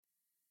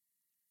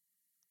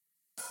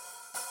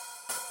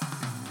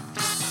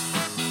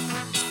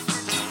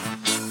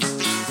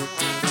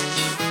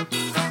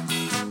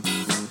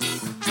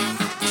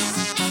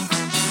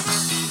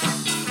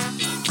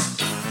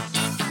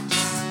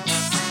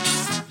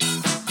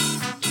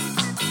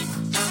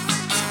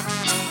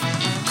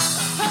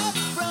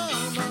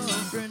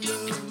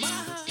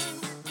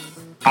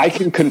I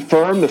can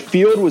confirm the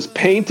field was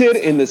painted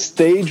and the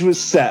stage was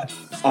set.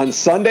 On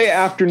Sunday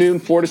afternoon,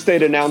 Florida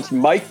State announced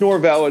Mike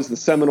Norvell as the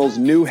Seminoles'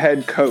 new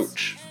head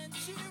coach.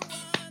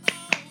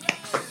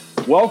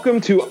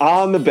 Welcome to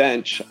On the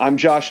Bench. I'm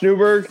Josh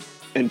Newberg,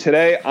 and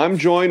today I'm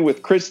joined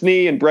with Chris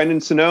Nee and Brendan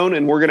Sonnone,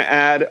 and we're going to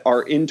add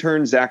our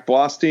intern, Zach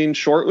Blostein,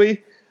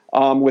 shortly.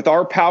 With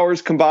our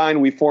powers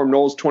combined, we form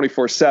Noles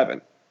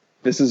 24/7.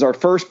 This is our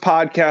first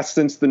podcast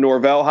since the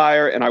Norvell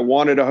hire, and I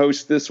wanted to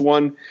host this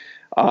one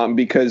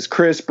because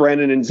Chris,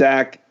 Brendan, and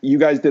Zach, you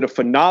guys did a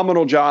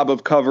phenomenal job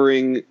of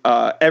covering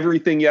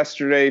everything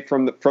yesterday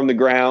from the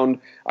ground.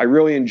 I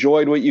really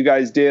enjoyed what you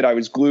guys did. I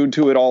was glued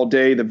to it all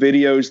day, the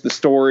videos, the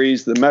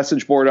stories, the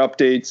message board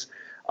updates.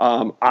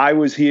 I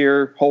was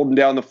here holding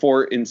down the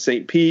fort in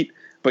St. Pete,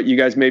 but you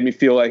guys made me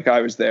feel like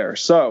I was there.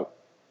 So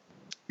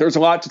there's a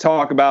lot to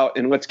talk about,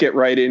 and let's get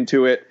right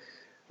into it.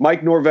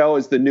 Mike Norvell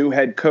is the new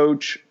head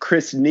coach.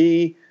 Chris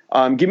Nee,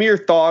 give me your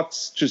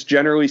thoughts, just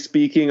generally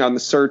speaking, on the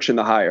search and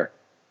the hire.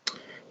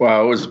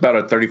 Well, it was about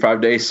a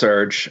 35-day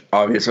search.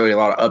 Obviously, a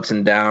lot of ups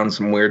and downs,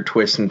 some weird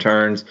twists and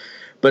turns.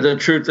 But the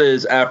truth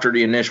is, after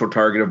the initial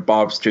target of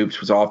Bob Stoops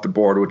was off the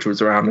board, which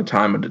was around the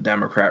time of the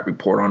Democrat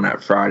report on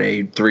that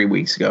Friday, 3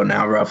 weeks ago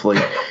now, roughly,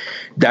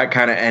 that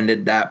kind of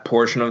ended that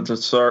portion of the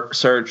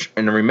search.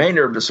 And the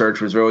remainder of the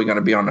search was really going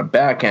to be on the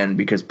back end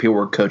because people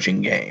were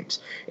coaching games.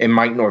 In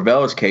Mike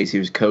Norvell's case, he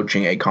was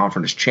coaching a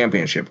conference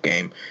championship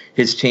game.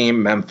 His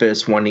team,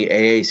 Memphis, won the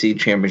AAC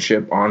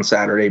championship on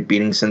Saturday,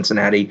 beating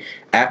Cincinnati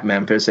at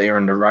Memphis. They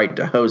earned the right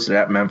to host it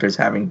at Memphis,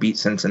 having beat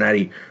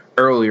Cincinnati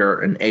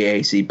earlier in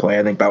AAC play,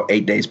 I think about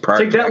 8 days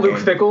prior to that Luke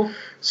game. Fickell.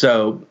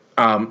 So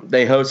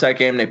they host that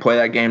game, they play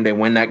that game, they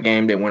win that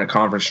game, they win a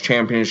conference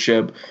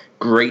championship.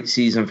 Great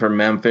season for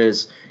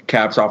Memphis.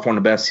 Caps off one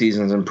of the best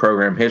seasons in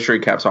program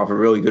history. Caps off a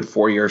really good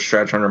 4-year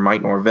stretch under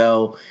Mike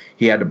Norvell.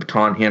 He had the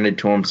baton handed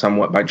to him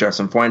somewhat by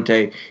Justin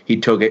Fuente. He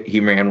took it. He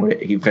ran with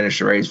it. He finished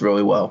the race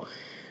really well.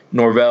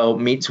 Norvell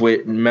meets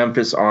with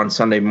Memphis on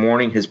Sunday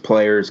morning. His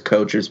players,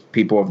 coaches,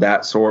 people of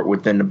that sort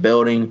within the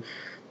building.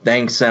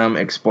 Thanks them,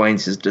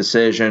 explains his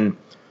decision.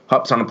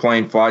 Hops on a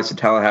plane, flies to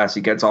Tallahassee,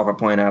 gets off a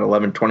plane at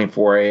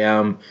 11:24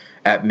 a.m.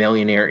 at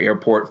Millionaire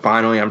Airport.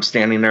 Finally, I'm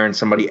standing there and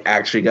somebody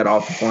actually got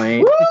off the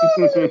plane.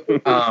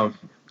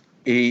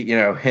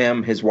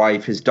 Him, his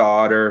wife, his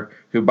daughter,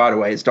 who, by the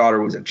way, his daughter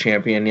was a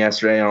champion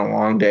yesterday on a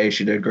long day.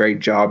 She did a great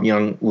job,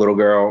 young little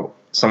girl.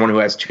 Someone who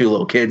has 2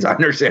 little kids, I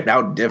understand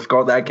how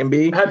difficult that can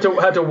be. Had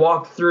to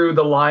walk through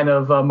the line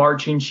of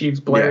marching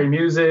chiefs, blaring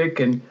music,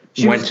 and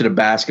she went to the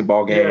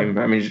basketball game.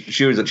 Yeah. I mean,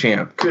 she was a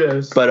champ.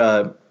 Kudos.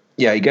 But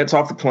he gets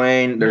off the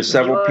plane. There's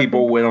several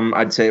people with him.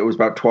 I'd say it was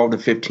about 12 to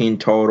 15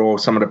 total.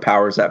 Some of the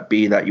powers that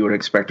be that you would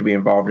expect to be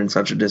involved in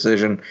such a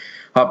decision.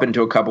 Hop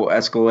into a couple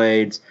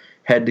Escalades,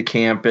 head to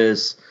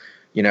campus,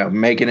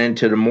 make it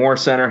into the Moore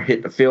Center,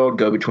 hit the field,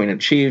 go between the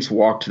Chiefs,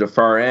 walk to the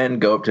far end,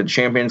 go up to the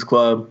Champions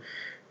Club.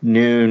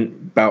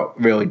 Noon, about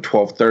really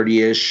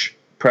 12:30-ish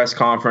press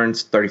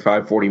conference,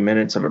 35-40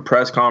 minutes of a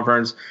press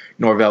conference.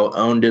 Norvell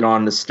owned it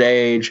on the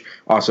stage.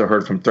 Also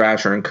heard from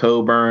Thrasher and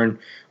Coburn.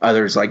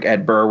 Others like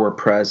Ed Burr were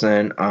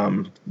present.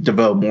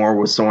 DeVoe Moore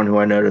was someone who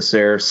I noticed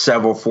there.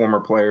 Several former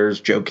players,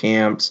 Joe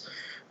Camps,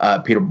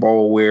 Peter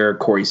Boulware,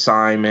 Corey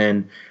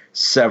Simon,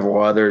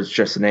 several others,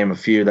 just to name a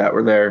few that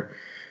were there.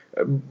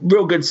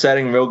 Real good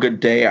setting, real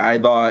good day. I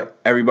thought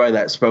everybody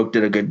that spoke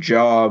did a good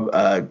job.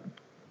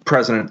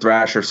 President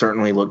Thrasher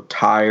certainly looked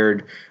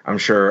tired. I'm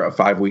sure a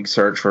 5-week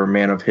search for a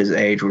man of his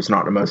age was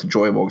not the most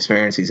enjoyable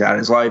experience he's had in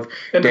his life.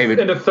 And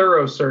a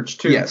thorough search,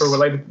 too. Yes.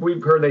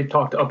 We've heard they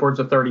talked to upwards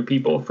of 30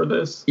 people for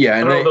this. Yeah,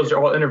 I don't know if those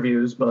are all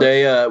interviews. But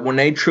they when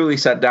they truly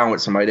sat down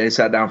with somebody, they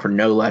sat down for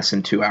no less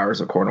than 2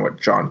 hours, according to what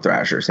John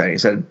Thrasher said. He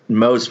said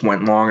most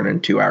went longer than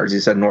 2 hours.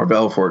 He said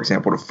Norvell, for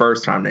example, the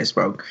first time they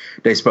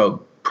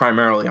spoke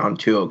primarily on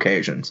 2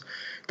 occasions.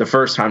 The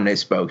first time they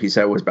spoke, he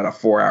said it was about a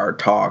 4-hour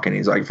talk, and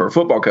he's like, for a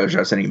football coach,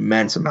 that's an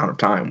immense amount of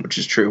time, which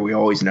is true. We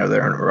always know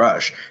they're in a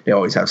rush. They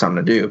always have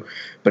something to do.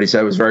 But he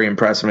said it was very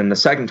impressive. And the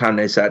second time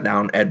they sat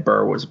down, Ed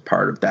Burr was a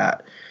part of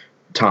that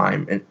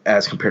time, and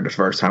as compared to the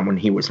first time when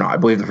he was not. I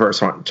believe the first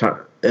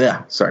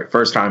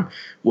time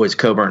was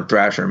Coburn,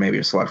 Thrasher, and maybe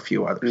a select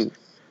few others.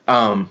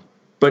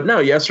 But no,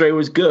 yesterday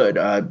was good.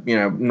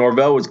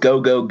 Norvell was go,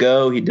 go,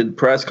 go. He did the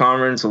press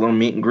conference, a little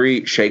meet and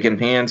greet, shaking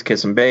hands,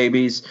 kissing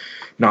babies.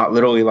 Not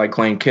literally like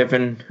Lane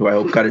Kiffin, who I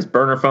hope got his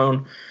burner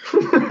phone.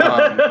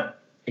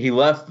 He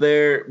left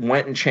there,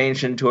 went and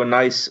changed into a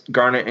nice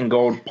garnet and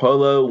gold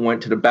polo,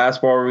 went to the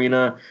basketball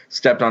arena,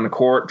 stepped on the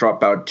court,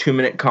 dropped about a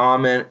 2-minute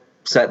comment,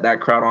 set that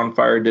crowd on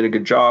fire, did a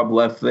good job,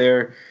 left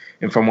there.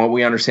 And from what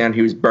we understand,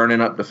 he was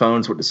burning up the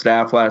phones with the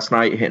staff last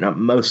night, hitting up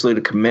mostly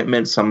the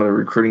commitments, some of the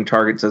recruiting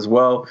targets as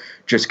well,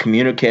 just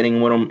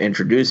communicating with them,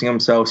 introducing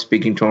himself,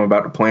 speaking to them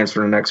about the plans for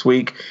the next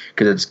week,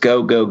 because it's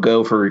go, go,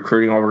 go for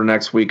recruiting over the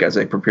next week as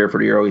they prepare for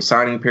the early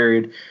signing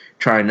period,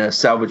 trying to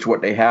salvage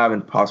what they have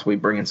and possibly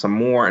bring in some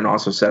more, and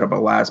also set up a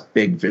last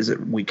big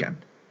visit weekend.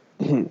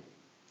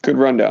 Good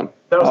rundown.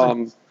 That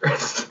was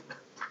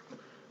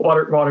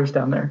Water's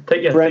down there.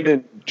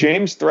 Brendan,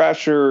 James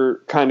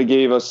Thrasher kind of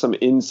gave us some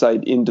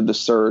insight into the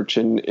search,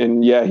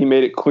 and yeah, he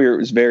made it clear it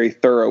was very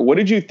thorough. What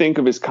did you think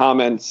of his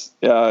comments?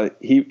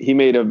 He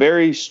made a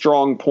very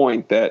strong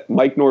point that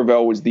Mike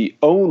Norvell was the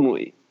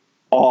only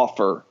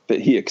offer that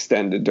he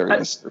extended during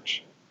the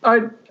search. I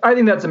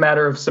think that's a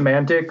matter of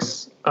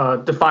semantics.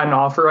 Define an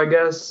offer, I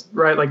guess,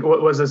 right? Like,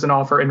 what was this, an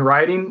offer in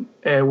writing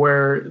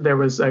where there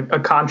was a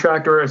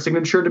contract or a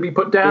signature to be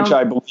put down? Which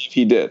I believe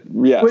he did.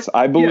 Yes,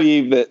 I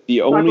believe that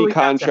the only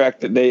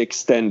contract that they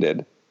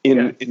extended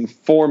in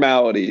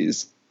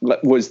formalities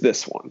was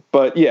this one.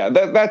 But yeah,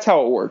 that's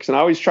how it works. And I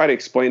always try to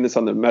explain this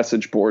on the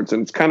message boards,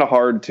 and it's kind of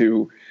hard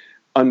to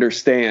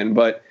understand.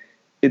 But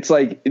it's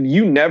like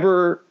you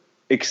never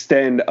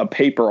extend a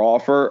paper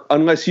offer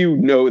unless you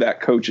know that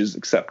coach is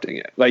accepting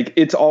it. Like,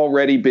 it's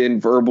already been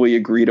verbally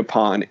agreed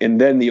upon, and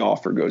then the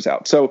offer goes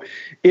out. So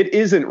it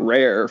isn't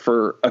rare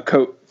for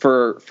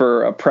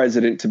a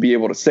president to be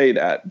able to say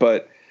that.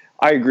 But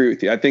I agree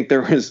with you. I think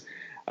there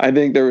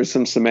was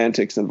some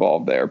semantics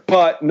involved there.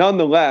 But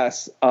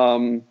nonetheless,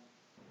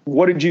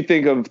 what did you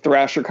think of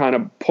Thrasher kind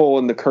of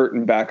pulling the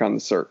curtain back on the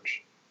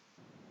search?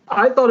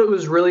 I thought it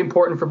was really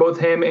important for both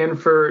him and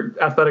for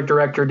athletic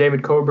director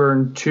David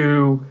Coburn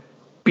to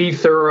be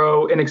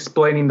thorough in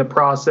explaining the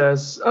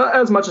process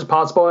as much as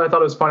possible. I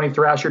thought it was funny.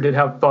 Thrasher did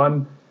have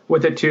fun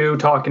with it too,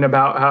 talking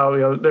about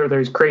how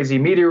there's crazy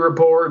media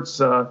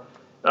reports,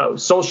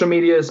 social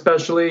media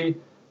especially.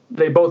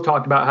 They both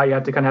talked about how you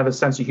have to kind of have a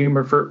sense of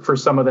humor for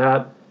some of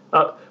that.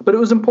 But it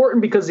was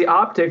important because the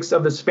optics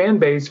of this fan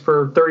base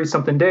for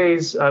 30-something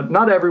days,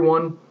 not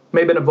everyone, may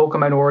have been a vocal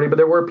minority, but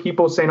there were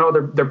people saying, oh,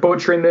 they're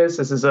butchering this.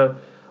 This is a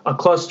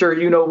cluster,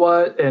 you know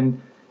what?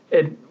 And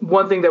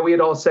one thing that we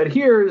had all said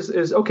here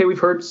is okay, we've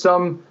heard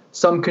some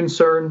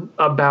concern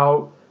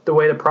about the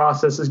way the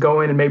process is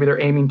going, and maybe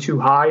they're aiming too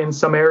high in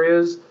some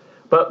areas.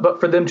 But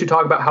for them to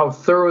talk about how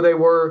thorough they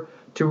were,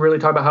 to really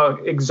talk about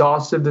how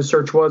exhaustive the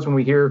search was, when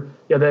we hear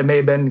that it may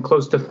have been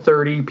close to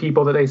 30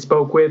 people that they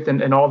spoke with,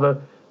 and all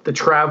the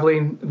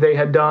traveling they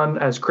had done,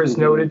 as Chris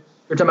noted.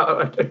 They're talking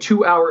about a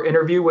 2-hour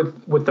interview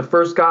with the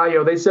first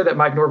guy. They said that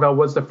Mike Norvell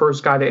was the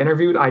first guy they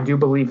interviewed. I do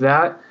believe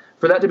that.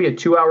 For that to be a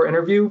 2-hour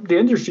interview, the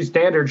industry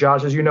standard,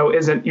 Josh, as you know,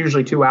 isn't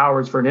usually 2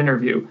 hours for an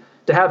interview.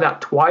 To have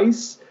that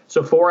twice,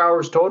 so 4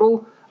 hours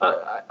total,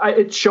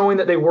 it's showing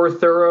that they were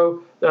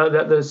thorough,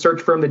 that the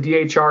search firm, the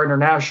DHR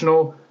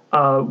International,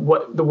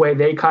 the way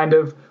they kind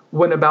of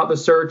went about the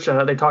search.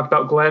 They talked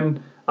about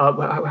Glenn,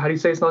 how do you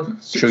say his name?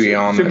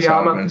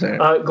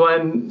 Sugiyama.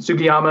 Glenn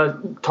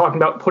Sugiyama talking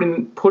about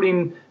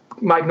putting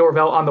Mike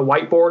Norvell on the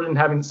whiteboard and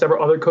having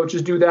several other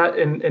coaches do that,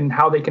 and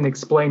how they can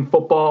explain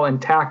football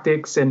and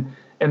tactics and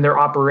their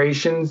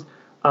operations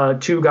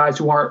to guys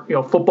who aren't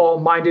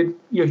football-minded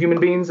human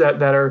beings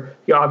that are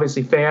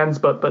obviously fans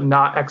but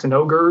not X and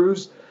O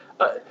gurus.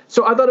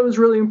 So I thought it was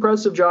really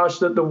impressive, Josh,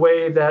 that the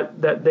way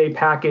that they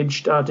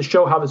packaged to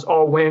show how this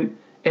all went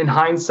in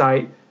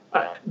hindsight.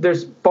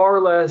 There's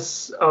far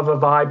less of a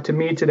vibe to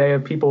me today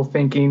of people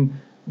thinking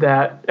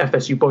that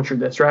FSU butchered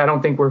this, right? I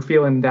don't think we're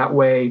feeling that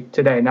way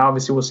today. Now,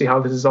 obviously, we'll see how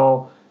this is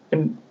all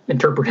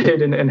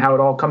interpreted and how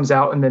it all comes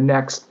out in the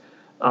next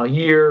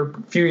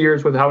few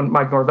years with how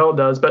Mike Norvell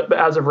does. But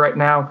as of right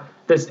now,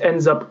 this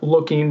ends up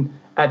looking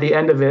at the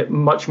end of it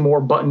much more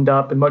buttoned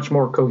up and much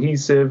more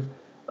cohesive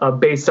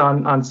based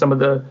on some of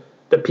the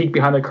peek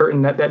behind the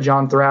curtain that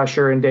John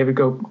Thrasher and David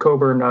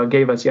Coburn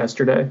gave us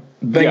yesterday.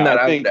 The thing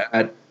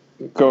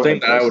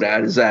that I would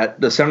add is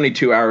that the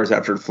 72 hours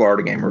after the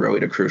Florida game were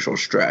really the crucial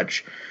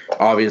stretch.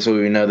 Obviously,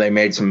 we know they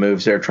made some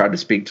moves there, tried to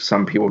speak to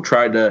some people,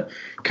 tried to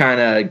kind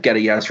of get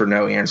a yes or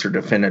no answer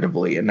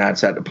definitively, and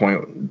that's at the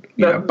point,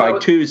 by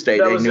Tuesday,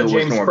 they knew it was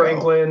James Norvell.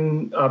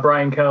 Franklin,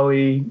 Brian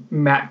Kelly,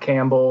 Matt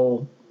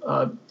Campbell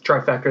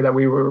trifecta that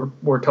we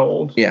were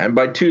told. Yeah, and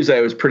by Tuesday,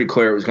 it was pretty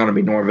clear it was going to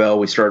be Norvell.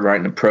 We started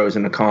writing the pros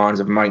and the cons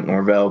of Mike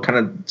Norvell, kind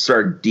of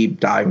started deep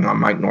diving on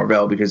Mike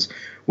Norvell because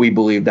we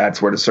believed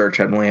that's where the search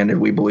had landed.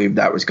 We believed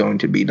that was going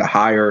to be the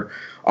hire.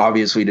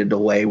 Obviously, the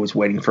delay was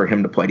waiting for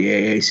him to play the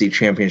AAC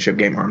championship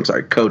game.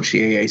 Coach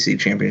the AAC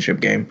championship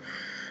game.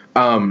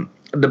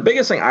 The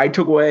biggest thing I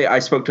took away, I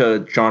spoke to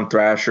John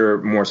Thrasher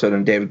more so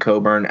than David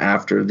Coburn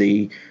after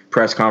the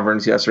press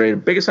conference yesterday. The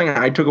biggest thing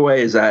I took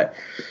away is that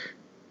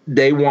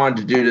they wanted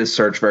to do this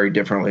search very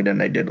differently than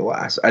they did the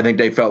last. I think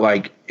they felt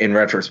like, in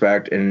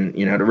retrospect, and the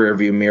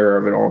rearview mirror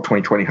of it all,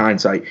 2020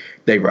 hindsight,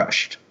 they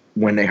rushed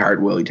when they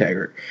hired Willie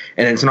Taggart.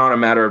 And it's not a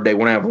matter of they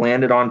wouldn't have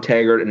landed on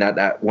Taggart and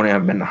that wouldn't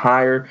have been the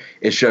hire.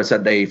 It's just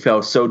that they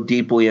fell so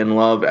deeply in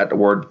love at the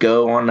word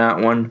go on that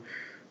one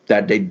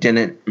that they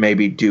didn't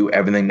maybe do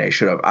everything they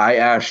should have. I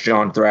asked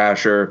John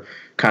Thrasher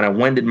kind of,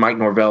 when did Mike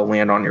Norvell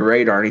land on your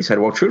radar? And he said,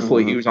 well,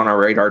 truthfully, he was on our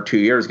radar 2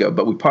 years ago,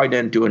 but we probably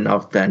didn't do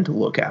enough then to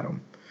look at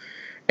him.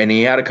 And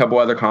he had a couple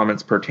other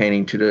comments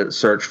pertaining to the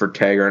search for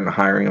Taggart and the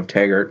hiring of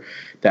Taggart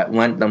that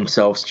lent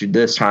themselves to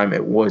this time.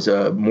 It was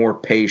a more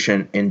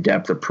patient,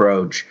 in-depth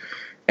approach.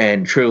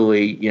 And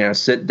truly,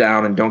 sit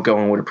down and don't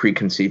go in with a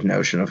preconceived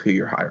notion of who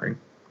you're hiring.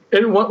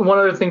 And one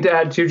other thing to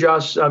add too,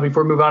 Josh,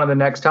 before we move on to the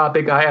next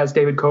topic, I asked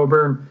David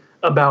Coburn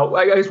about,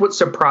 I guess, what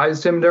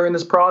surprised him during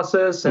this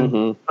process.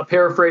 And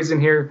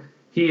paraphrasing here,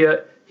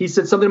 he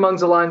said something among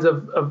the lines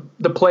of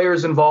the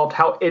players involved,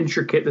 how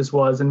intricate this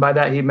was. And by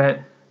that, he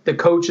meant the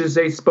coaches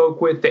they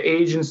spoke with, the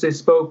agents they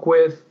spoke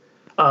with,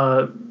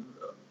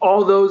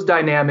 all those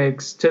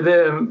dynamics to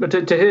him. And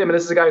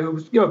this is a guy who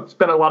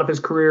spent a lot of his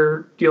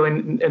career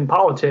dealing in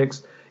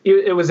politics.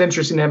 It was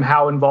interesting to him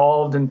how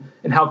involved and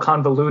how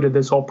convoluted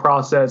this whole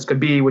process could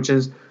be, which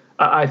is,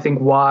 I think,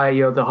 why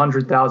the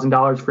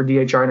 $100,000 for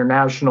DHR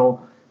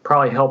International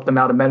probably helped them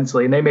out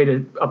immensely. And they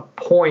made a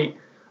point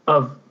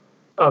of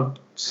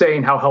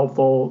saying how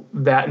helpful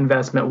that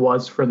investment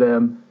was for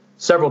them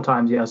several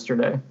times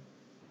yesterday.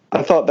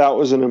 I thought that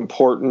was an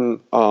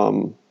important.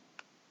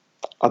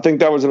 I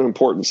think that was an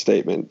important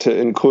statement to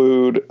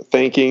include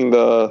thanking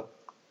to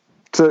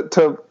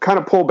kind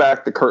of pull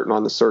back the curtain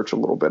on the search a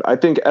little bit. I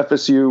think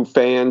FSU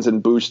fans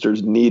and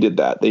boosters needed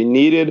that. They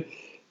needed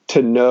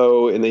to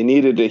know and they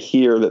needed to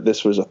hear that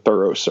this was a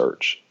thorough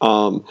search.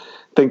 I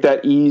think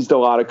that eased a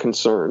lot of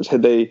concerns.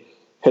 Had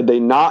they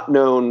not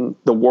known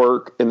the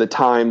work and the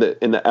time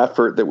and the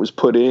effort that was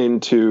put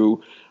in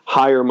to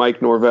hire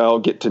Mike Norvell,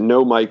 get to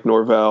know Mike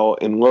Norvell,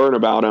 and learn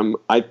about him,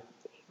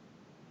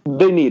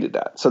 they needed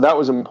that. So that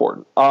was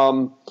important.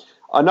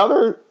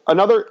 Another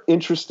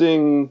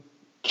interesting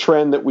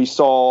trend that we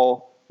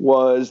saw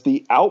was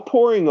the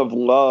outpouring of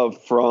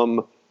love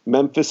from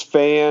Memphis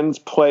fans,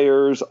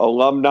 players,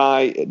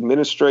 alumni,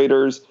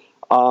 administrators.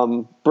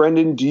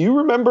 Brendan, do you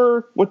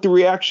remember what the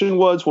reaction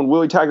was when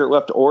Willie Taggart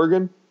left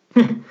Oregon?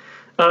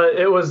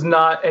 It was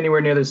not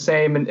anywhere near the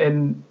same.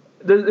 And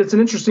it's an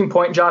interesting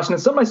point, Josh, and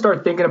it's something I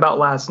started thinking about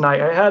last night.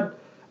 I had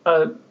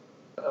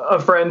a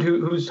friend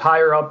who's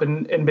higher up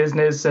in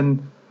business,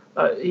 and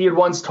he had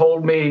once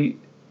told me,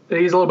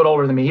 he's a little bit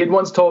older than me, he had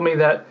once told me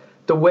that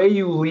the way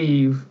you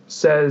leave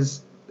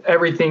says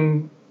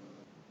everything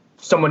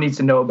someone needs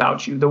to know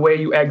about you. The way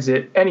you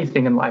exit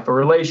anything in life, a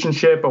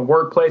relationship, a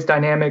workplace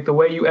dynamic, the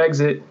way you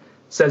exit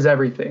says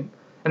everything.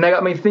 And that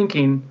got me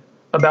thinking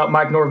about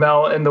Mike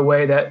Norvell and the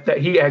way that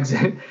he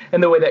exited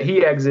and the way that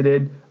he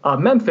exited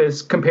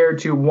Memphis compared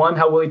to, one,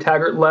 how Willie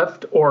Taggart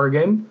left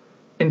Oregon,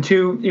 and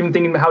two, even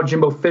thinking about how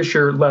Jimbo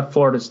Fisher left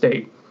Florida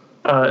State.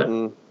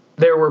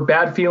 There were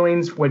bad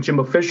feelings with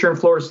Jimbo Fisher in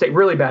Florida State,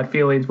 really bad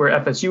feelings, where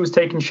FSU was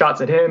taking shots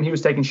at him. He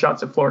was taking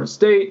shots at Florida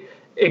State.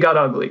 It got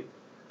ugly.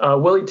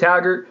 Willie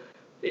Taggart,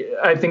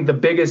 I think the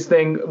biggest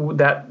thing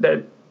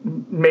that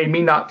made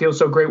me not feel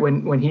so great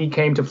when he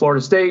came to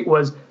Florida State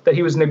was that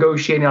he was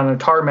negotiating on a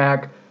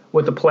tarmac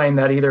with a plane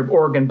that either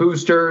Oregon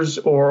Boosters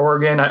or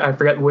Oregon, I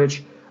forget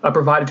which,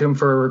 provided to him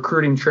for a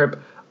recruiting trip.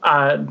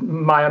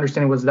 My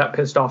understanding was that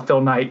pissed off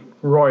Phil Knight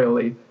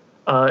royally.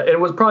 It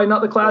was probably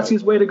not the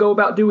classiest way to go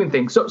about doing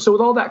things. So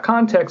with all that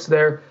context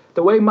there,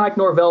 the way Mike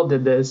Norvell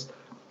did this,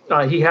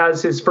 he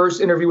has his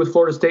first interview with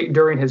Florida State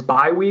during his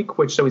bye week,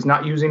 so he's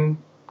not using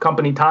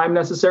company time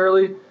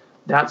necessarily.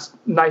 That's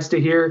nice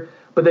to hear.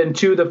 But then,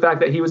 two, the fact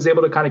that he was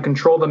able to kind of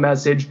control the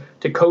message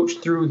to coach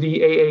through the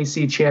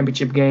AAC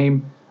championship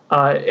game.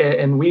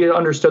 And we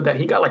understood that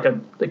he got like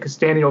a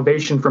standing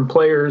ovation from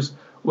players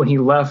when he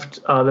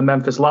left the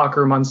Memphis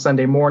locker room on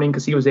Sunday morning,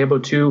 because he was able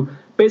to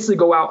basically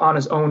go out on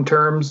his own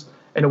terms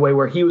in a way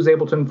where he was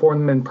able to inform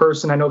them in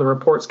person. I know the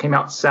reports came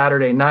out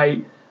Saturday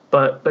night,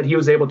 but he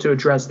was able to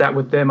address that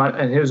with them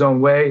in his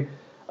own way.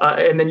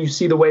 And then you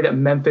see the way that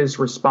Memphis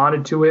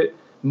responded to it.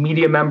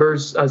 Media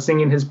members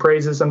singing his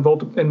praises in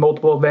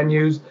multiple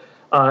venues,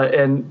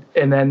 and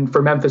then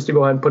for Memphis to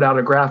go ahead and put out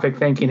a graphic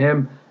thanking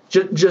him.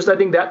 Just I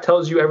think that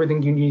tells you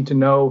everything you need to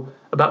know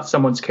about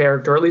someone's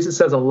character, or at least it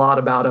says a lot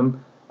about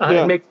him.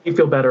 It makes me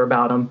feel better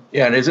about him.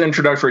 Yeah, and his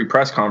introductory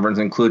press conference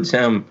includes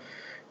him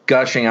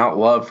gushing out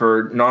love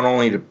for not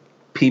only the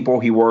people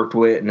he worked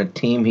with and the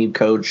team he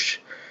coached,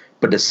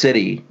 but the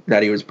city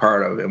that he was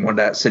part of and what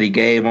that city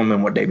gave him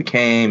and what they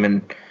became,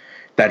 and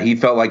that he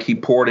felt like he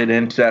poured it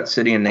into that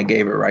city and they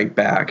gave it right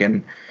back.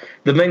 And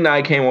the thing that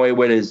I came away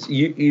with is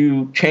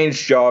you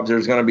change jobs,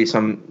 there's going to be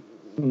some,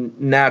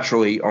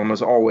 naturally,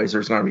 almost always,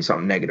 there's going to be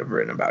something negative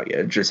written about you.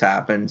 It just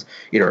happens.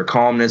 Either a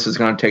columnist is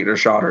going to take their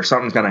shot or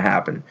something's going to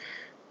happen.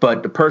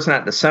 But the person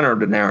at the center of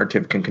the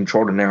narrative can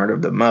control the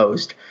narrative the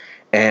most.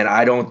 And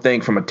I don't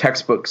think from a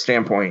textbook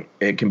standpoint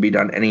it can be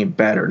done any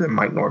better than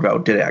Mike Norvell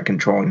did at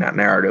controlling that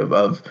narrative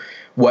of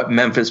what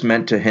Memphis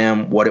meant to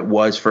him, what it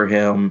was for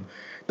him,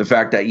 the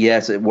fact that,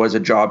 yes, it was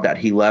a job that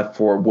he left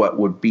for what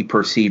would be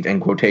perceived, in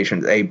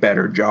quotations, a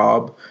better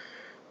job.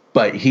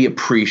 But he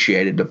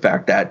appreciated the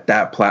fact that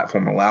that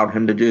platform allowed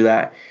him to do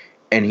that.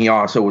 And he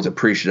also was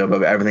appreciative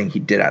of everything he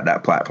did at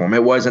that platform.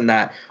 It wasn't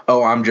that,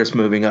 oh, I'm just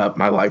moving up,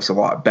 my life's a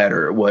lot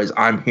better. It was,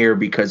 I'm here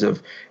because of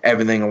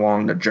everything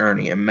along the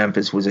journey. And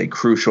Memphis was a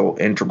crucial,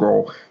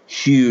 integral,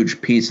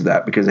 huge piece of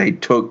that because they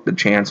took the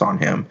chance on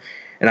him.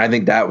 And I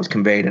think that was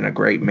conveyed in a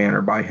great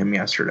manner by him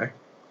yesterday.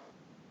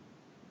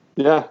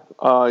 Yeah,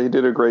 he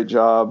did a great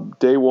job.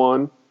 Day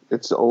one,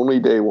 it's only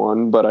day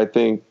one, but I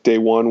think day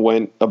one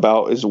went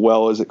about as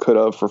well as it could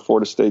have for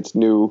Florida State's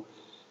new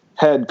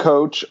head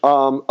coach.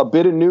 A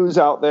bit of news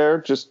out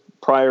there just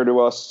prior to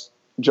us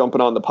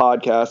jumping on the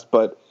podcast,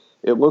 but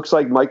it looks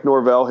like Mike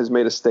Norvell has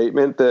made a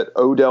statement that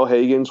Odell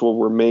Haggins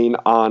will remain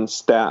on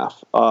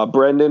staff.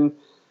 Brendan,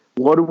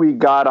 what do we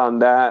got on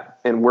that,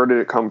 and where did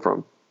it come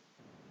from?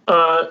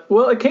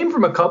 Well, it came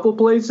from a couple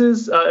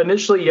places.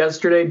 Initially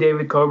yesterday,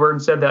 David Coburn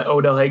said that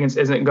Odell Haggins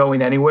isn't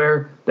going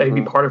anywhere, that he'd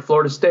be part of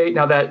Florida State.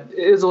 Now, that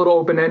is a little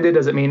open-ended.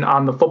 Does it mean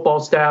on the football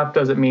staff?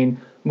 Does it mean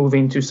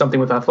moving to something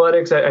with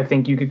athletics? I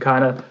think you could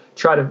kind of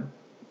try to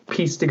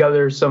piece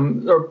together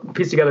some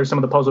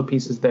of the puzzle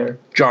pieces there.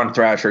 John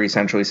Thrasher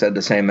essentially said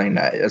the same thing,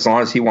 that as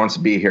long as he wants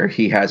to be here,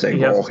 he has a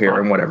role here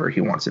in whatever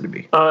he wants it to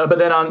be. But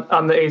then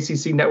on the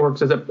ACC network,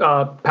 says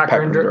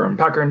Packer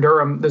and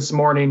Durham this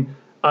morning,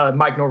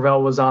 Mike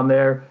Norvell was on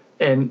there,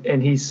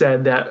 and he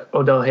said that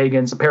Odell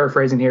Haggins,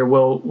 paraphrasing here,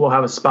 will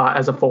have a spot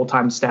as a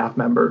full-time staff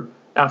member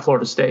at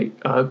Florida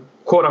State,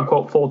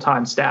 quote-unquote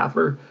full-time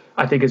staffer,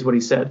 I think is what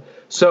he said.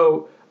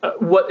 So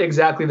what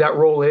exactly that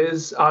role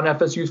is on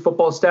FSU's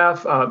football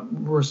staff,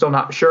 we're still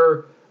not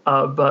sure,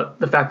 but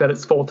the fact that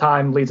it's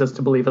full-time leads us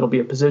to believe it'll be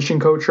a position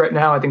coach right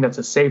now. I think that's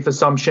a safe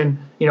assumption.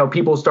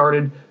 People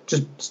started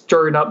just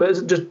stirring up,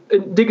 just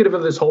indicative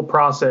of this whole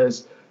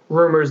process,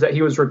 rumors that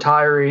he was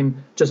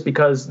retiring just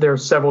because there are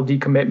several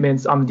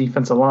decommitments on the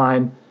defensive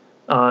line.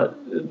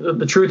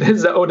 The truth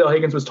is that Odell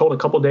Haggins was told a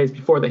couple days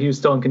before that he was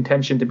still in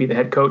contention to be the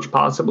head coach,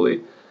 possibly,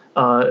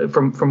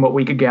 from what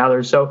we could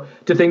gather. So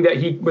to think that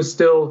he was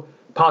still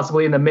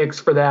possibly in the mix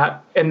for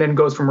that and then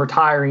goes from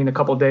retiring a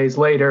couple days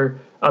later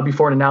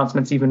before an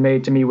announcement's even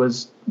made, to me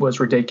was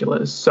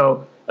ridiculous.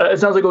 So it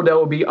sounds like Odell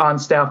will be on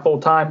staff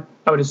full-time.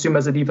 I would assume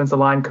as a defensive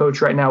line coach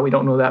right now. We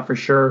don't know that for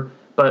sure.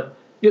 But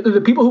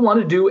the people who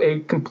want to do a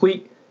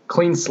complete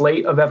clean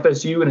slate of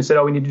FSU and said,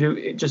 we need to do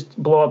it, just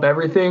blow up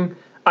everything,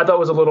 I thought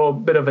was a little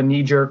bit of a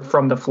knee-jerk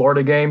from the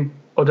Florida game.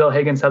 Odell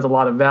Haggins has a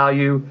lot of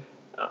value.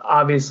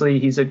 Obviously,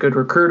 he's a good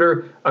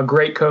recruiter, a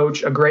great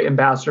coach, a great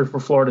ambassador for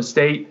Florida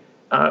State.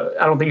 I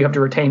don't think you have to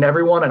retain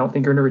everyone. I don't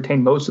think you're going to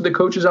retain most of the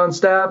coaches on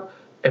staff.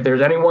 If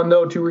there's anyone,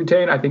 though, to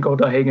retain, I think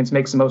Odell Haggins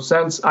makes the most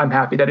sense. I'm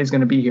happy that he's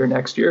going to be here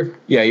next year.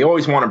 Yeah, you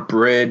always want to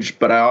bridge,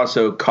 but I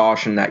also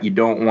caution that you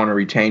don't want to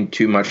retain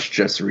too much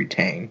just to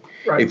retain.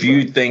 Right, if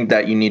you think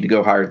that you need to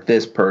go hire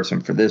this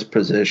person for this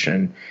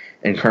position,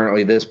 and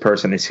currently this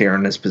person is here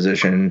in this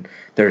position,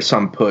 there's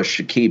some push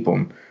to keep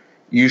them,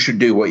 you should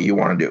do what you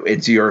want to do.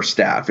 It's your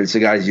staff. It's the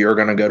guys you're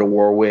going to go to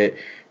war with,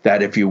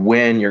 that if you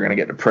win, you're going to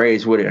get the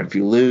praise with it. And if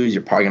you lose,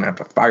 you're probably going to have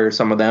to fire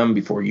some of them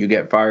before you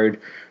get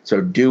fired. So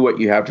do what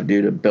you have to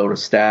do to build a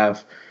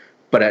staff.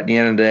 But at the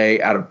end of the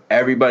day, out of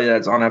everybody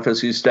that's on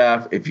FSU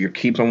staff, if you're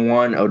keeping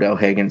one, Odell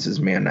Haggins is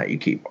the man that you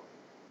keep.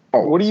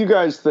 What do you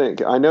guys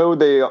think? I know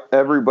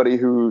everybody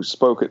who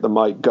spoke at the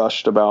mic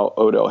gushed about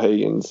Odell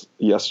Haggins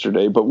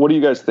yesterday, but what do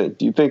you guys think?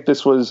 Do you think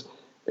this was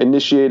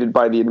initiated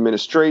by the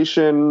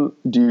administration?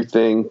 Do you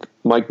think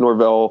Mike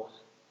Norvell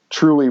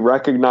truly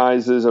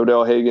recognizes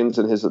Odell Haggins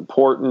and his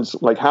importance?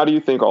 Like, how do you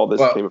think all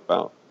this came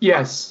about?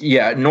 Yes.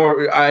 Yeah,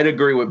 I'd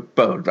agree with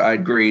both. I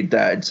agreed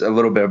that it's a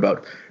little bit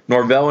about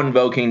Norvell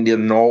invoking the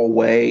null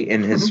way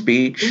in his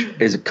speech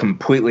is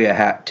completely a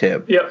hat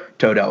tip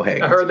to Odell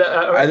Haggins. I heard that.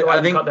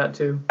 I think that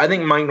too. I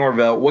think Mike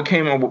Norvell,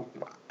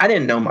 I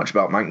didn't know much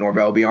about Mike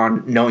Norvell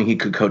beyond knowing he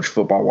could coach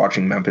football,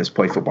 watching Memphis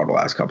play football the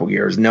last couple of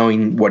years,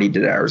 knowing what he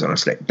did at Arizona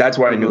State. That's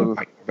what I knew of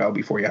Mike Norvell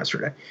before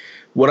yesterday.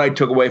 What I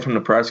took away from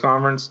the press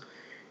conference,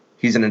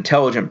 he's an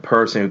intelligent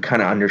person who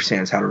kind of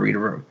understands how to read a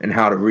room and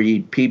how to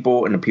read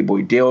people and the people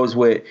he deals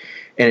with.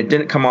 And it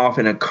didn't come off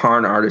in a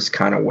con artist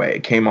kind of way.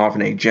 It came off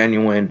in a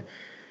genuine,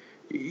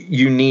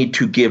 you need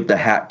to give the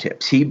hat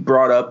tips. He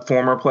brought up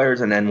former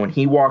players, and then when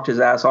he walked his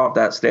ass off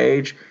that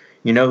stage,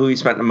 you know who he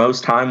spent the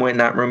most time with in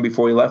that room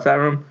before he left that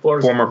room?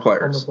 Former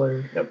players.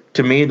 Yep.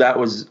 To me, that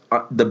was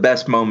the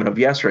best moment of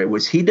yesterday,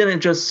 was he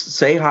didn't just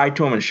say hi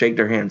to him and shake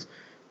their hands.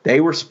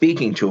 They were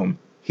speaking to him.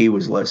 He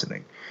was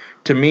listening.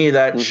 To me,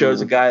 that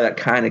shows a guy that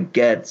kind of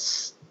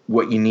gets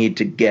what you need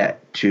to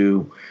get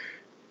to,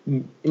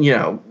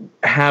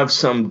 have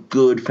some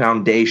good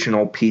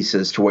foundational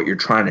pieces to what you're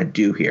trying to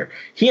do here.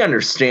 He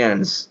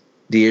understands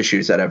the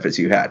issues that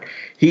FSU had.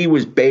 He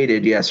was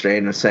baited yesterday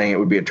into saying it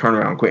would be a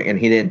turnaround quick, and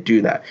he didn't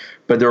do that.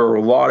 But there were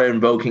a lot of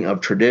invoking of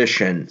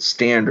tradition,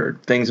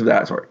 standard, things of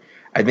that sort.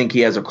 I think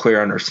he has a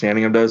clear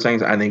understanding of those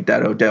things. I think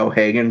that Odell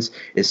Haggins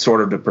is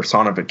sort of the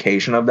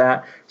personification of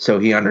that, so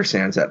he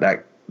understands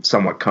that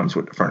somewhat comes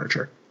with the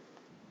furniture.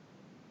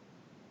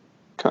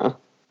 Okay.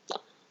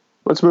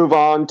 Let's move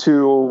on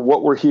to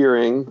what we're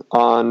hearing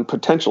on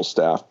potential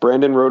staff.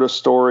 Brandon wrote a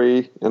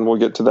story, and we'll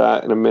get to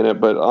that in a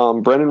minute, but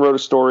Brandon wrote a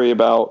story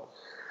about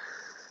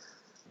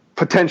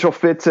potential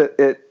fits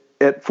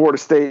at Florida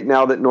State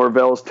now that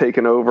Norvell's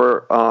taken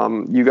over.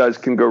 You guys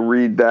can go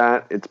read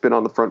that. It's been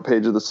on the front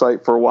page of the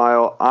site for a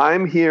while.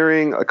 I'm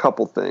hearing a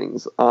couple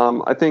things.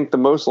 I think the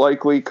most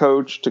likely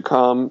coach to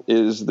come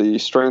is the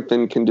strength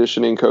and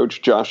conditioning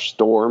coach, Josh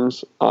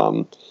Storms.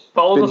 Follow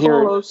the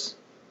follows.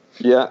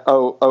 Yeah.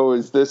 Oh,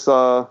 is this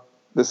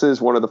this is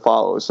one of the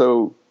follows.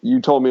 So you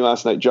told me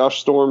last night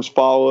Josh Storms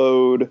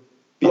followed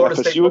the Florida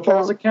FSU State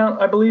football's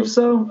account, I believe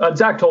so.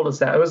 Zach told us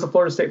that. It was the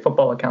Florida State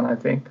football account, I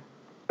think.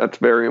 That's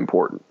very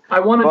important. I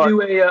want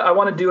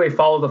to do a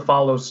follow the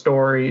follow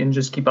story and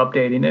just keep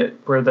updating it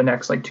for the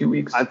next 2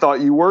 weeks. I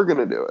thought you were going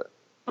to do it.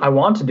 I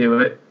want to do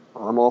it.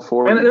 I'm all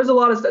for it. And there's a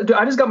lot of stuff.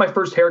 I just got my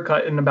first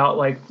haircut in about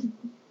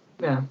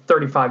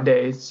 35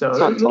 days. So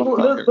there's a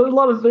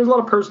lot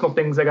of personal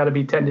things I got to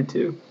be tended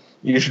to.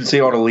 You should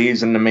see all the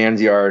leaves in the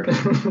man's yard.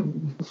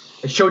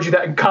 I showed you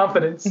that in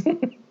confidence.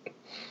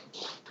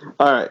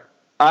 All right.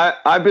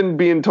 I've been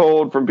being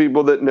told from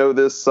people that know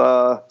this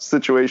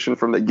situation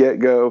from the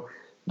get-go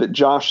that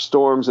Josh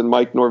Storms and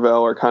Mike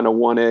Norvell are kind of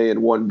 1A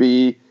and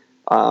 1B.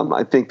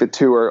 I think the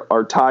two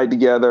are tied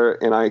together,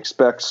 and I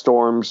expect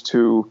Storms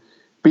to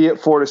be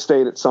at Florida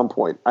State at some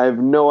point. I have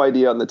no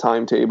idea on the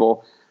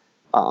timetable.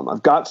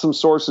 I've got some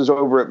sources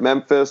over at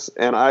Memphis,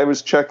 and I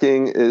was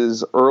checking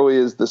as early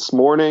as this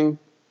morning,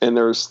 and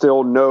there's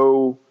still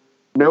no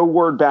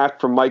word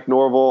back from Mike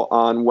Norvell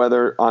on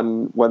whether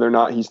or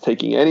not he's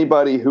taking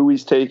anybody, who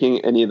he's taking,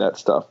 any of that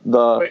stuff.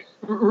 Wait,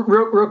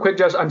 real quick,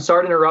 Josh, I'm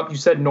sorry to interrupt. You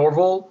said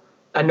Norvell.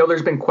 I know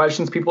there's been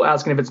questions, people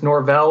asking if it's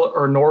Norvell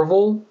or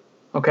Norval.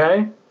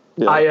 Okay.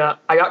 Yeah.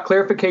 I got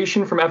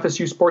clarification from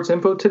FSU Sports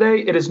Info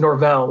today. It is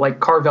Norvell, like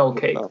Carvel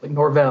cake, like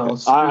Norvell.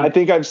 I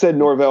think I've said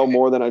Norvell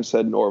more than I've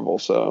said Norval,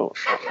 so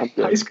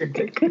ice cream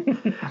cake.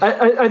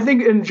 I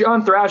think, and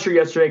John Thrasher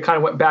yesterday kind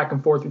of went back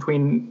and forth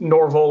between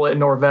Norval and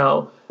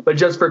Norvell. But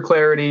just for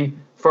clarity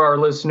for our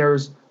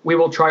listeners, we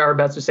will try our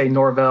best to say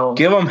Norvell.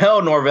 Give them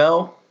hell,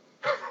 Norvell.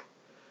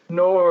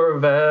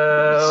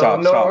 Norvell.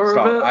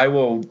 Stop. I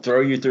will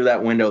throw you through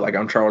that window like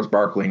I'm Charles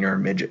Barkley and you're a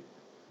midget.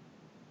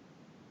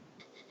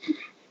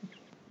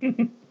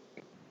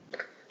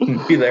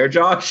 You there,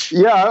 Josh?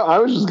 Yeah, I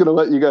was just going to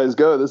let you guys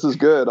go. This is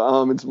good.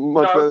 It's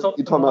much better than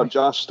you talking about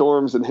Josh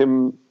Storms and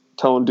him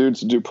telling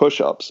dudes to do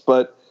push-ups.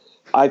 But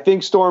I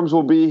think Storms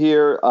will be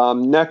here.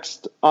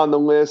 Next on the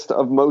list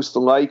of most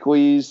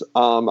likelies,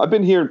 I've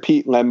been hearing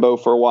Pete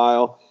Lembo for a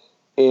while,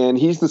 and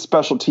he's the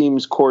special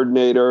teams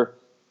coordinator.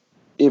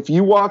 If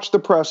you watched the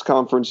press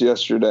conference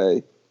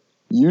yesterday,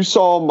 you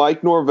saw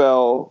Mike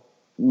Norvell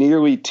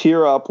nearly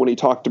tear up when he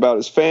talked about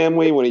his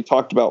family, when he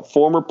talked about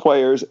former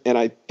players, and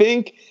I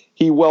think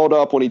he welled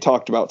up when he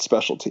talked about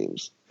special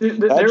teams.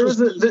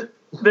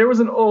 There was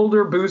an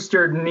older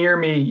booster near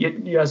me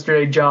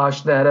yesterday,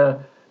 Josh,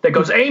 that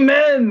goes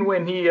amen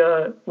when he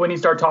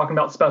started talking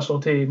about special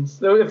teams.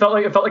 It felt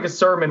like a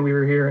sermon we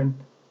were hearing.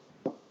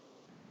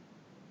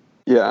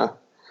 Yeah.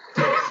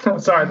 I'm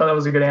sorry, I thought that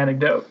was a good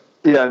anecdote.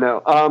 Yeah,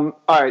 no. All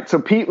right, so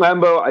Pete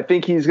Lembo, I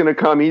think he's going to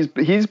come.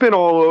 He's been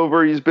all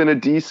over. He's been a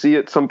DC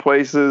at some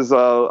places.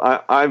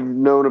 I've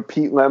known a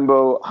Pete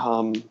Lembo.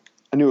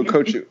 I knew a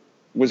coach who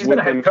was with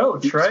him. Head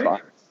coach,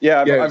 right?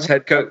 Yeah, he was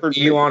head coach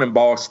Elon and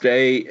Ball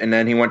State, and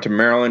then he went to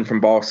Maryland from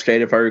Ball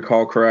State, if I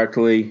recall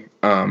correctly.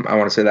 I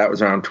want to say that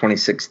was around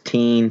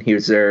 2016. He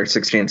was there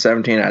 16 and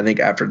 17. I think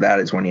after that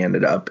is when he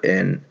ended up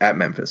at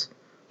Memphis.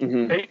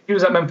 Mm-hmm. He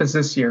was at Memphis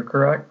this year,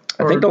 correct?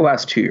 I think the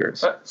last 2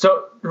 years.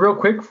 So, real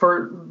quick,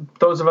 for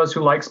those of us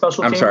who like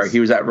special teams. I'm sorry, he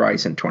was at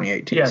Rice in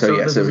 2018. Yeah, so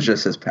yes, it was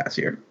just this past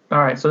year. All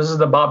right, so this is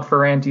the Bob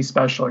Ferranti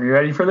special. Are you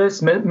ready for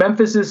this?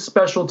 Memphis's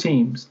special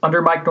teams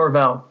under Mike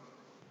Norvell.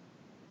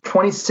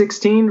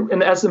 2016 in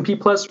the S&P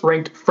Plus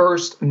ranked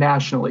first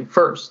nationally.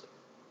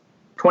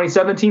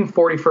 2017,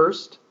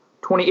 41st.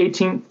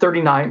 2018,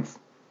 39th.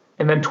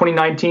 And then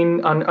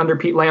 2019 under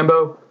Pete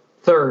Lembo,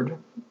 third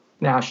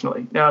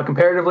nationally. Now,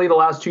 comparatively, the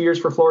last 2 years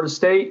for Florida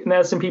State in the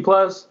S&P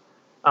Plus,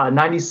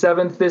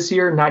 97th this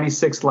year,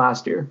 96th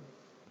last year.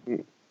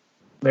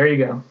 There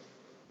you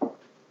go.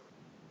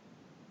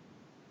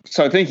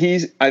 So I think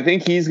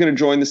he's going to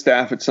join the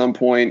staff at some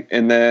point,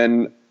 and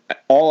then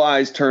all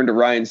eyes turn to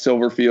Ryan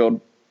Silverfield,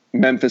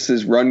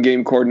 Memphis's run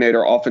game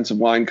coordinator, offensive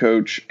line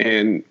coach,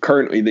 and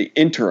currently the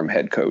interim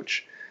head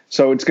coach.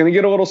 So it's going to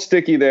get a little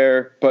sticky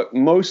there, but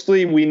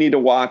mostly we need to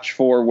watch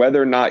for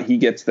whether or not he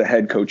gets the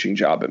head coaching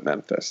job at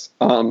Memphis.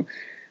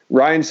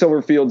 Ryan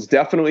Silverfield's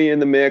definitely in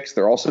the mix.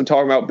 They're also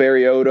talking about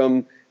Barry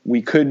Odom.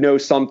 We could know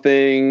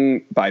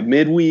something by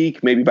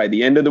midweek, maybe by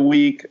the end of the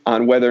week,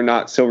 on whether or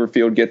not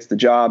Silverfield gets the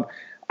job.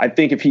 I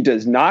think if he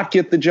does not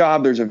get the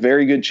job, there's a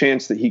very good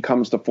chance that he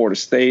comes to Florida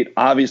State.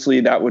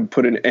 Obviously, that would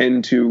put an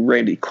end to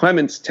Randy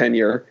Clement's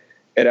tenure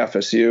at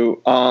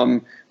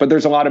FSU. But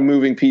there's a lot of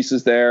moving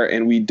pieces there,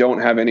 and we don't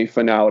have any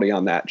finality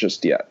on that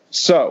just yet.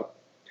 So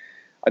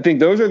I think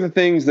those are the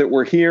things that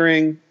we're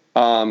hearing.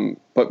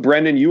 But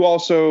Brendan, you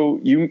also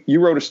you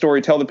wrote a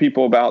story. Tell the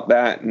people about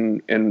that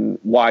and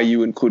why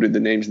you included the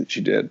names that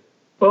you did.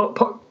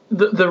 Well,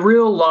 the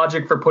real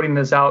logic for putting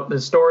this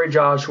story,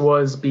 Josh,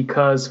 was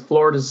because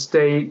Florida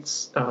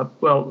State's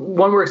one,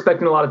 we're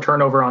expecting a lot of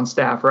turnover on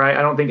staff, right?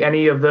 I don't think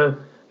any of the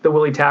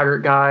Willie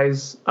Taggart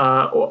guys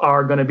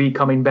are going to be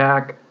coming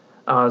back.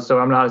 So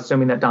I'm not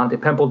assuming that Dante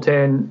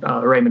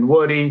Pimpleton, Raymond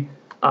Woody.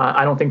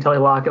 I don't think Telly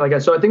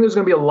Lockett. So I think there's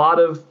going to be a lot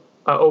of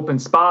open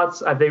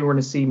spots. I think we're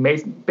going to see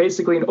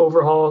basically an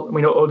overhaul.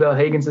 We know Odell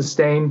Haggins is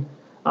staying.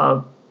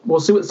 We'll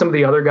see what some of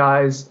the other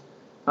guys.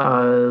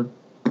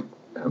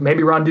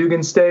 Maybe Ron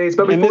Dugan stays.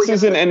 But this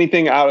isn't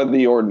anything out of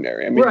the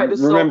ordinary. I mean, right,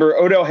 remember,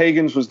 Odell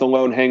Haggins was the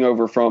lone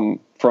hangover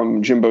from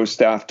from Jimbo's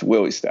staff to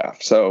Willie's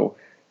staff. So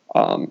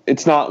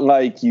it's not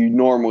like you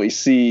normally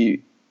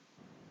see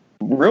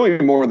really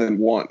more than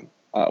one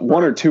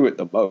or two at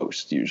the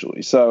most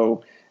usually.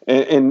 So,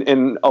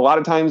 and a lot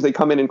of times they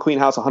come in and clean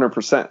house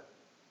 100%.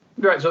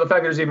 Right. So the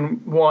fact there's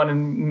even one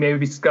and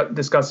maybe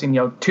discussing,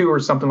 two or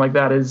something like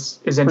that is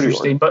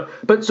interesting.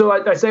 But so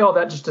I say all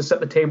that just to set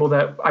the table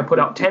that I put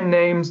out 10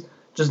 names,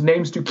 just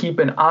names to keep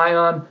an eye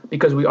on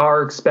because we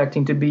are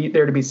expecting to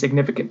be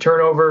significant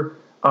turnover.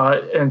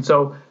 And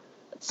so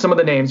some of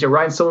the names,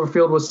 Ryan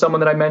Silverfield was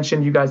someone that I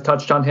mentioned. You guys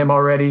touched on him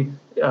already.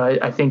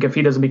 I think if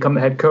he doesn't become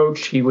the head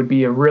coach, he would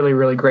be a really,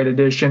 really great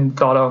addition,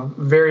 thought of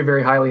very,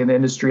 very highly in the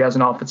industry as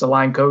an offensive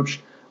line coach,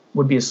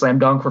 would be a slam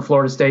dunk for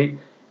Florida State.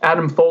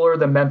 Adam Fuller,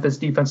 the Memphis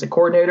defensive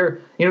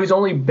coordinator, he's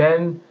only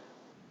been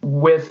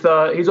with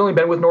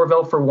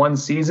Norvell for one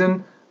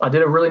season.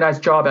 Did a really nice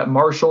job at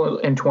Marshall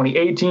in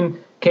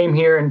 2018. Came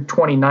here in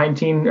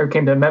 2019, or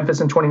came to Memphis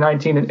in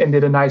 2019, and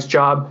did a nice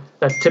job.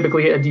 That's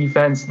typically a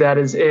defense that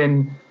is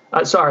in.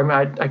 I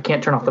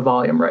can't turn off the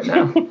volume right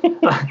now.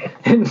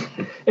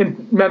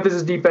 And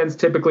Memphis's defense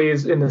typically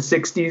is in the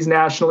 60s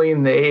nationally,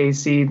 in the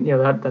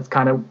AAC. That's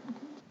kind of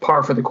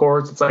par for the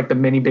course. It's like the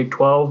mini Big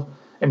 12.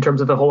 In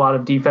terms of the whole lot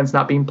of defense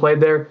not being played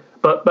there.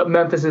 But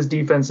Memphis's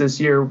defense this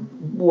year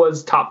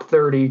was top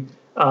 30,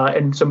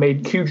 and so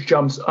made huge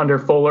jumps under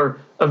Fuller,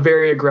 a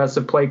very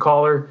aggressive play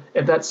caller.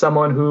 If that's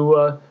someone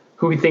who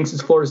he thinks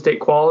is Florida State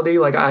quality,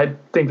 I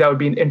think that would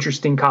be an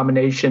interesting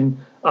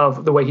combination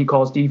of the way he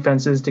calls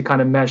defenses to kind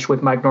of mesh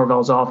with Mike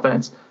Norvell's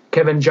offense.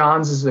 Kevin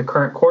Johns is the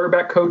current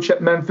quarterback coach at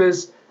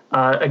Memphis.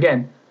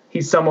 Again,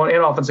 he's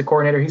an offensive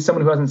coordinator. He's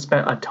someone who hasn't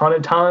spent a ton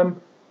of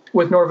time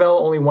with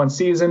Norvell, only one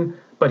season.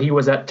 But he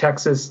was at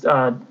Texas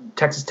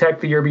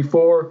Tech the year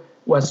before,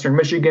 Western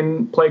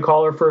Michigan play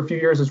caller for a few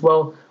years as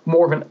well.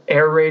 More of an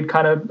air raid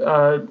kind of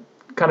a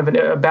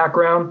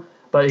background,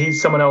 but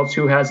he's someone else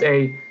who has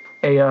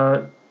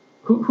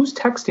who's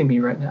texting me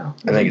right now?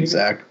 I think it's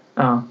Zach.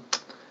 Oh.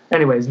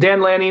 Anyways,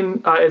 Dan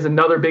Lanning is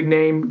another big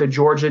name, the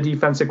Georgia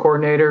defensive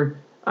coordinator.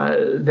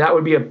 That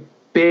would be a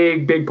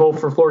big pull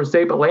for Florida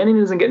State, but Lanning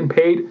isn't getting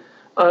paid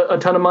a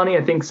ton of money,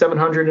 I think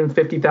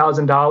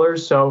 $750,000.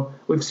 So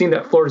we've seen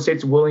that Florida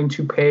State's willing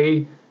to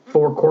pay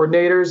for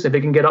coordinators. If it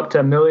can get up to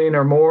 $1 million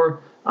or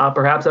more,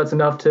 perhaps that's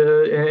enough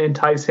to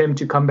entice him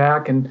to come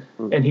back. And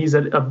he's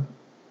calling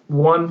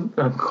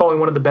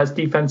one of the best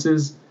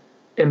defenses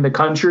in the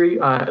country.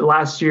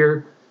 Last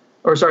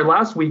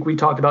week we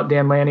talked about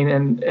Dan Lanning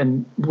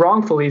and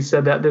wrongfully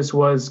said that this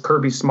was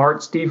Kirby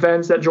Smart's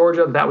defense at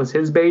Georgia. That was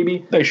his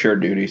baby. They share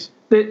duties.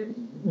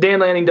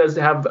 Dan Lanning does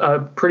have a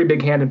pretty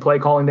big hand in play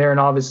calling there, and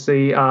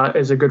obviously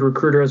is a good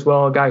recruiter as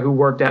well, a guy who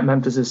worked at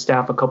Memphis's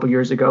staff a couple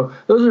years ago.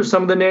 Those are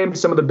some of the names,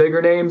 some of the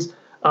bigger names.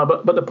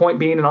 But the point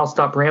being, and I'll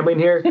stop rambling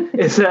here,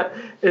 is that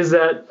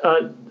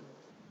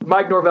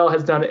Mike Norvell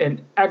has done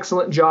an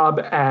excellent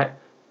job at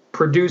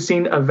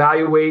producing,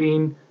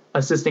 evaluating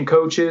assistant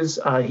coaches.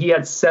 He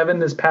had 7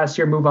 this past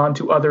year move on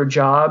to other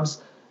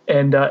jobs.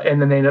 And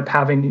then they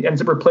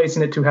ends up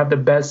replacing it to have the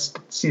best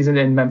season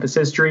in Memphis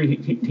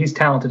history. He's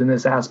talented in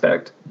this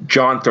aspect.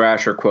 John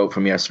Thrasher quote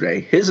from yesterday.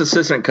 His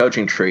assistant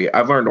coaching tree,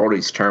 I've learned all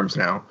these terms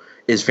now,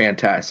 is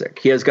fantastic.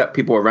 He has got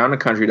people around the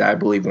country that I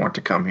believe want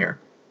to come here.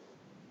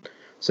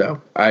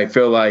 So I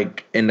feel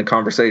like in the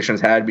conversations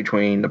had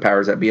between the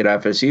powers that be at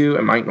FSU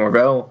and Mike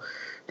Norvell,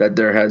 that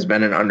there has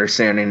been an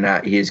understanding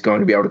that he is going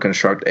to be able to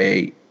construct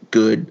a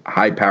good,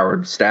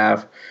 high-powered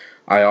staff.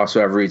 I also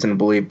have reason to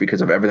believe,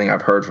 because of everything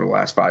I've heard for the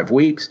last 5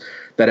 weeks,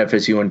 that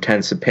FSU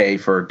intends to pay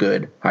for a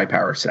good,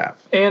 high-powered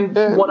staff. And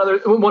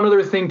one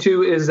other thing,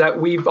 too, is that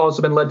we've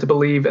also been led to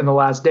believe in the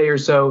last day or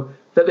so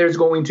that there's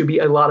going to be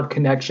a lot of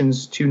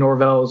connections to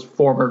Norvell's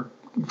from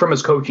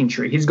his coaching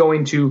tree. He's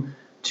going to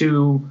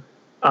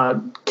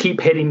keep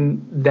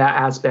hitting that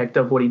aspect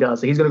of what he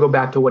does. He's going to go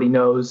back to what he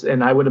knows,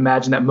 and I would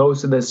imagine that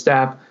most of the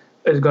staff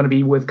is going to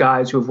be with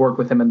guys who have worked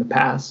with him in the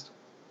past.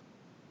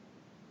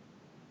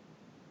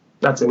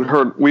 That's it.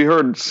 We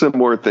heard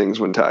similar things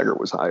when Taggart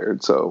was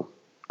hired, so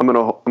I'm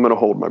gonna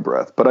hold my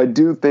breath. But I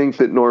do think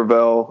that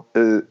Norvell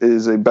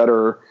is a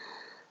better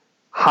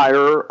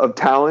hire of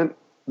talent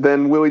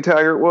than Willie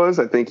Taggart was.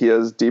 I think he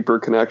has deeper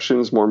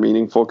connections, more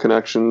meaningful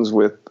connections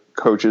with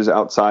coaches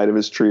outside of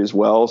his tree as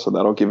well, so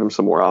that'll give him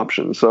some more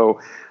options. So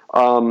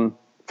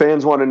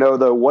fans want to know,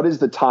 though, what is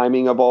the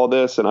timing of all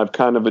this? And I've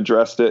kind of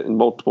addressed it in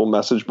multiple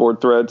message board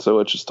threads, so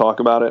let's just talk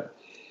about it.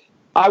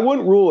 I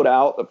wouldn't rule it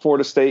out that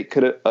Florida State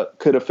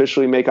could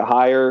officially make a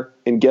hire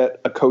and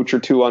get a coach or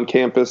two on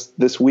campus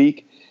this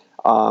week.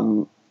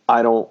 I'm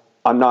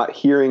not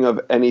hearing of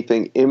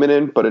anything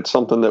imminent, but it's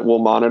something that we'll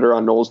monitor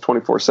on Noles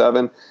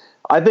 24/7.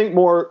 I think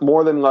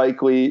more than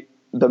likely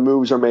the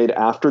moves are made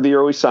after the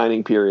early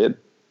signing period.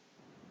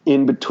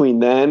 In between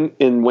then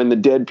and when the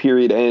dead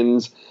period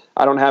ends,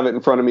 I don't have it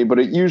in front of me, but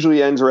it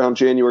usually ends around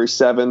January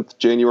 7th,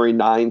 January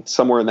 9th,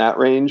 somewhere in that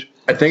range.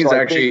 I think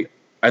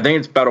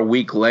it's about a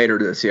week later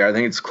this year. I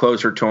think it's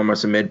closer to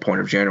almost the midpoint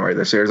of January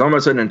this year. It's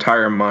almost an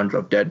entire month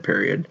of dead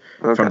period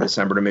from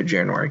December to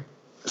mid-January.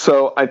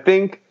 So I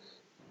think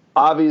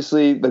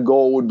Obviously, the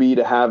goal would be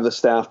to have the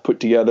staff put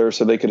together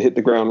so they could hit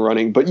the ground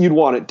running, but you'd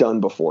want it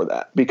done before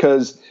that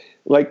because,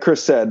 like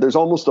Chris said, there's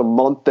almost a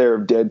month there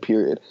of dead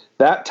period.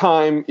 That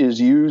time is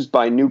used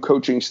by new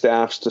coaching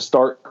staffs to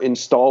start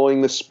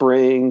installing the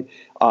spring,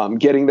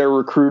 getting their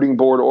recruiting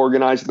board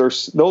organized.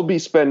 They'll be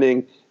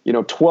spending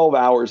 12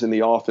 hours in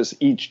the office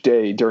each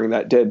day during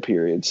that dead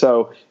period.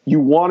 So you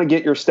want to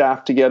get your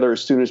staff together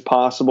as soon as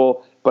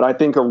possible, but I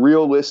think a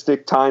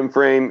realistic time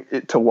frame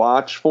to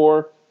watch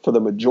for the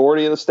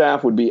majority of the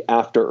staff would be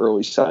after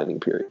early signing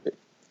period.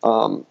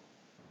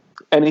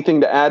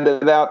 Anything to add to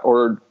that,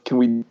 or can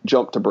we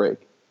jump to break?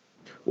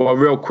 Well,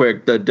 real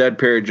quick, the dead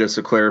period, just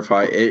to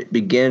clarify, it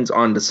begins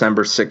on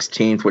December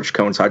 16th, which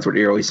coincides with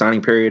the early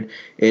signing period.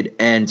 It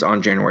ends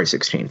on January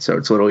 16th, so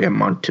it's literally a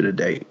month to the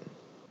date.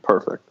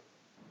 Perfect.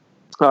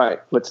 All right,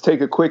 let's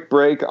take a quick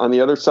break. On the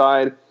other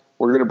side,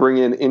 we're going to bring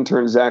in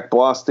intern Zach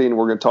Blostein.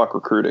 We're going to talk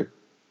recruiting.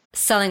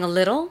 Selling a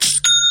little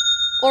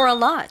or a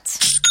lot?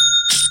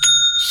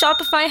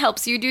 Shopify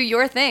helps you do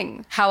your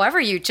thing, however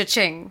you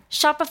cha-ching.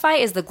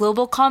 Shopify is the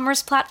global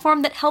commerce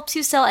platform that helps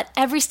you sell at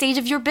every stage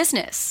of your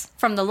business.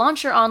 From the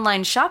launch your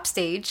online shop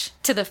stage,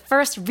 to the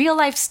first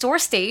real-life store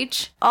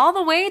stage, all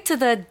the way to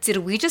the did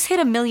we just hit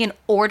 1 million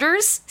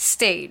orders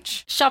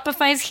stage.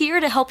 Shopify's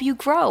here to help you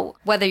grow.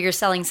 Whether you're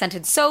selling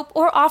scented soap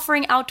or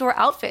offering outdoor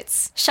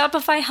outfits,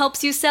 Shopify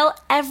helps you sell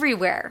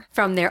everywhere.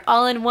 From their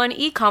all-in-one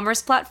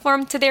e-commerce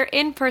platform to their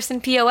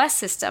in-person POS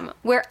system,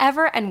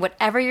 wherever and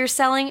whatever you're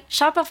selling,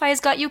 Shopify's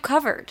got you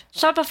covered.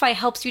 Shopify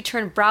helps you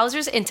turn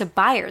browsers into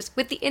buyers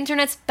with the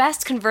internet's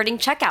best converting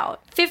checkout.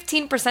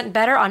 15%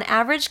 better on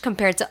average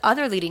compared to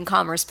other leading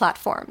commerce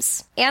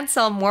platforms. And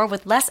sell more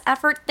with less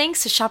effort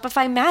thanks to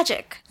Shopify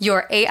Magic,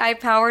 your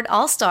AI-powered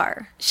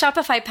all-star.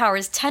 Shopify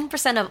powers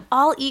 10% of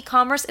all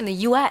e-commerce in the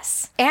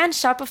US. And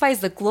Shopify is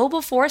the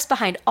global force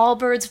behind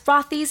Allbirds,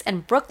 Rothy's,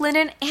 and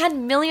Brooklinen,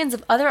 and millions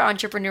of other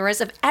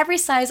entrepreneurs of every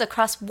size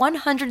across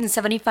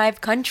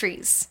 175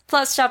 countries.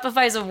 Plus,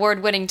 Shopify's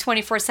award-winning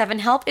 24/7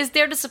 help is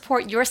there to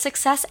support your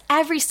success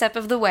every step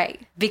of the way.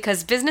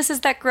 Because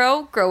businesses that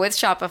grow, grow with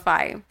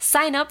Shopify.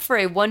 Sign up for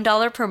a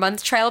 $1 per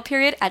month trial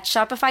period at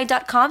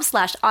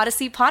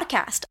shopify.com/Odyssey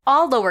Podcast,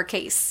 all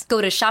lowercase.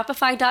 Go to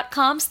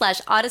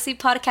shopify.com/Odyssey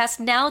Podcast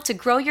now to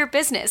grow your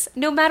business,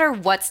 no matter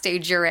what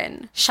stage you're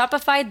in.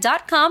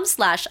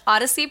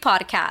 Shopify.com/Odyssey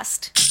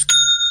Podcast.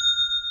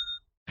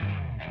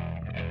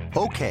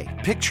 Okay,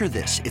 picture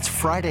this. It's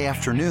Friday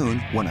afternoon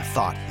when a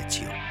thought hits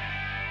you.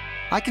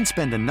 I can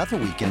spend another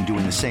weekend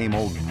doing the same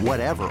old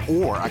whatever,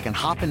 or I can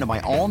hop into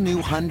my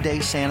all-new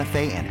Hyundai Santa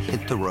Fe and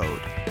hit the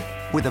road.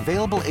 With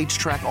available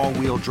H-Track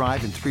all-wheel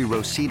drive and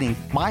 3-row seating,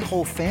 my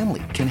whole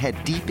family can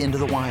head deep into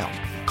the wild.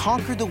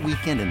 Conquer the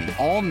weekend in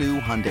the all-new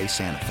Hyundai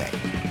Santa Fe.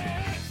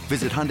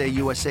 Visit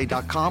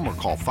HyundaiUSA.com or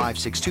call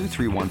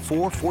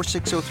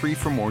 562-314-4603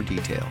 for more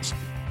details.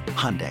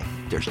 Hyundai,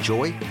 there's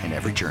joy in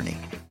every journey.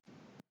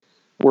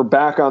 We're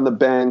back on the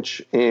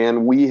bench,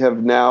 and we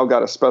have now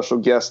got a special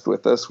guest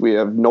with us. We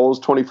have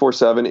Noles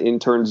 24/7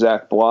 intern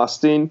Zach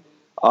Blostein.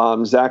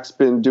 Zach's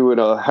been doing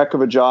a heck of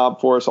a job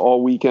for us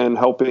all weekend,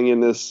 helping in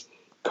this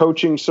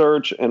coaching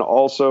search and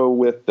also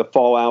with the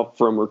fallout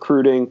from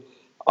recruiting.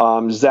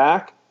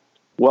 Zach,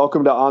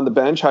 welcome to On the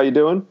Bench. How you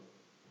doing?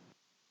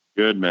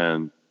 Good,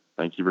 man.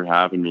 Thank you for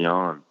having me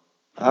on.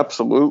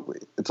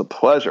 Absolutely. It's a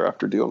pleasure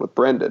after dealing with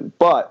Brendan.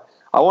 But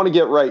I want to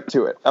get right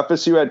to it.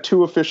 FSU had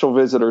 2 official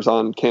visitors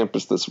on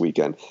campus this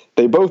weekend.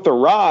 They both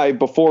arrived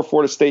before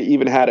Florida State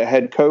even had a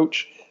head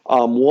coach.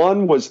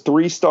 One was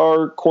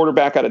 3-star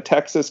quarterback out of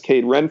Texas,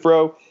 Cade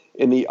Renfro,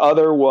 and the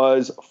other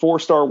was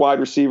 4-star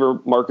wide receiver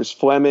Marcus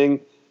Fleming,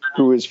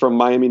 who is from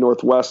Miami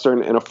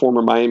Northwestern and a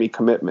former Miami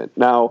commitment.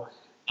 Now,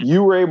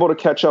 you were able to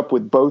catch up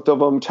with both of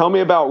them. Tell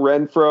me about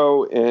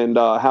Renfro and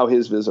how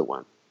his visit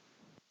went.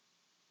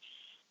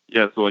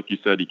 Yeah, so like you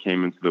said, he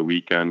came into the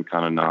weekend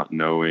kind of not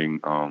knowing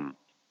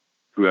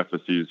who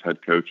FSU's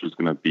head coach was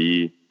going to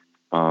be.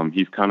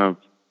 He's kind of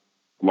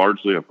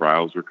largely a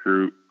Briles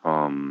recruit,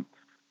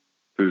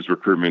 whose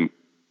recruitment,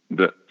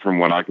 that from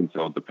what I can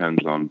tell,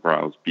 depends on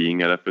Briles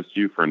being at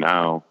FSU for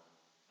now.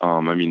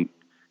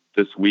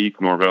 This week,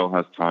 Norvell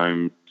has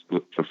time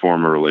to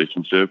form a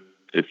relationship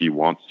if he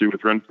wants to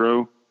with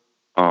Renfro.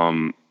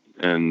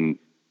 And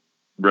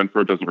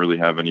Renfro doesn't really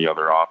have any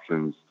other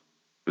options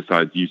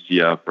besides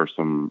UCF or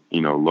some,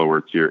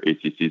 lower tier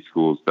ACC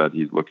schools that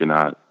he's looking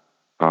at.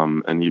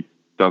 And he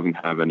doesn't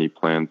have any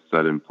plans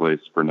set in place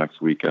for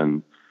next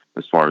weekend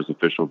as far as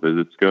official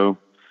visits go.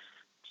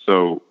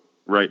 So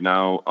right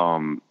now,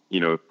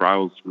 if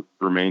Briles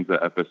remains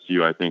at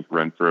FSU, I think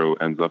Renfro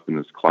ends up in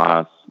this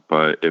class.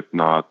 But if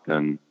not,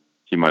 then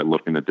he might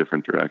look in a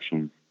different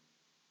direction.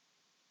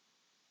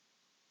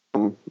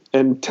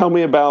 And tell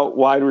me about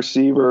wide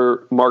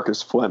receiver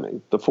Marcus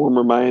Fleming, the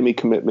former Miami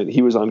commitment.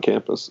 He was on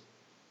campus.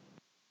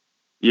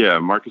 Yeah,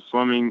 Marcus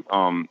Fleming,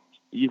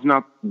 he's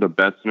not the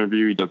best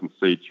interview. He doesn't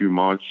say too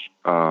much.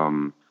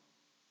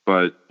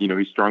 But,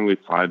 he's strongly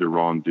tied to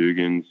Ron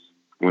Dugans.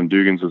 When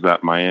Dugans was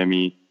at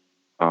Miami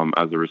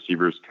as a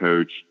receivers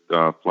coach,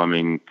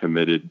 Fleming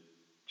committed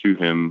to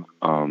him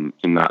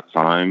in that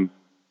time.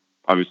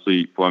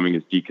 Obviously, Fleming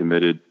is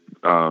decommitted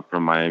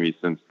from Miami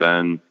since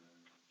then.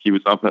 He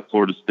was up at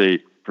Florida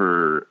State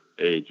for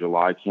a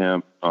July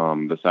camp,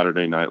 the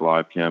Saturday Night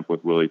Live camp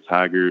with Willie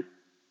Taggart.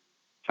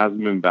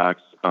 Hasn't been back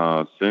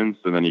since,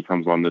 and then he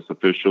comes on this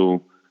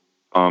official.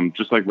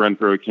 Just like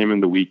Renfro, came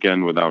in the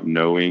weekend without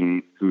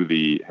knowing who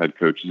the head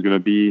coach is going to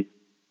be.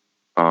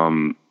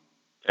 And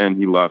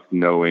he left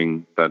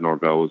knowing that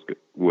Norvell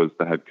was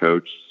the head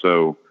coach.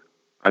 So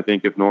I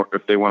think if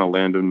they want to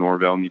land him,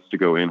 Norvell needs to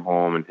go in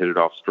home and hit it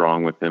off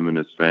strong with him and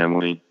his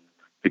family.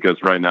 Because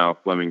right now,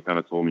 Fleming kind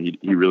of told me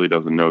he really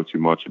doesn't know too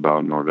much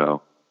about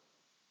Norvell.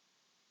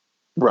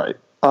 Right.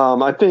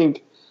 I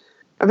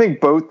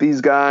think both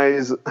these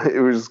guys,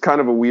 it was kind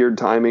of a weird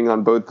timing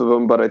on both of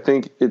them, but I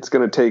think it's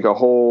going to take a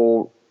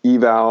whole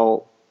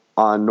eval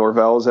on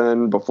Norvell's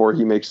end before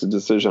he makes a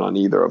decision on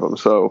either of them.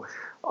 So,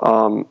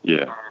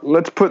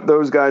 let's put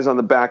those guys on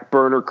the back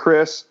burner.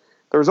 Chris,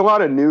 there was a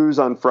lot of news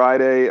on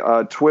Friday.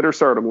 Twitter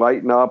started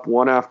lighting up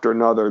one after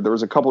another. There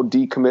was a couple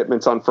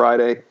decommitments on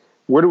Friday.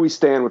 Where do we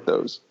stand with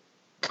those?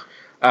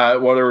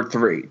 Well, there were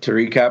three. To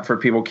recap for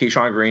people,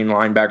 Keyshawn Green,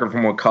 linebacker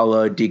from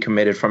Wakulla,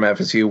 decommitted from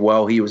FSU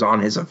while he was on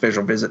his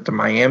official visit to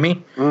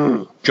Miami.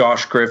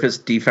 Josh Griffiths,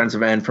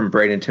 defensive end from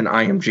Bradenton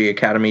IMG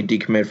Academy,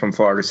 decommitted from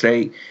Florida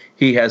State.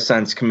 He has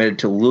since committed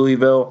to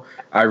Louisville.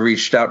 I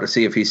reached out to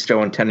see if he's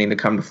still intending to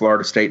come to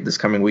Florida State this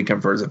coming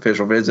weekend for his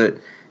official visit.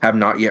 Have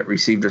not yet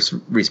received a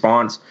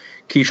response.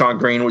 Keyshawn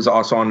Green was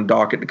also on the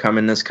docket to come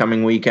in this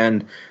coming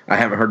weekend. I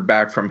haven't heard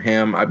back from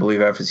him. I believe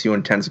FSU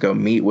intends to go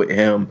meet with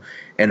him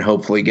and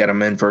hopefully get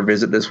him in for a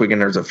visit this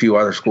weekend. There's a few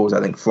other schools.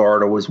 I think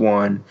Florida was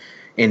one.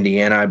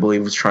 Indiana, I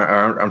believe, was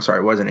trying. I'm sorry,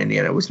 it wasn't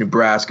Indiana. It was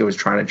Nebraska was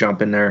trying to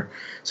jump in there.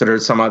 So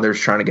there's some others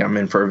trying to get him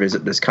in for a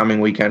visit this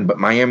coming weekend. But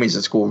Miami's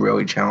a school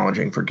really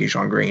challenging for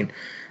Keyshawn Green.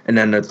 And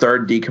then the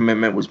third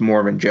decommitment was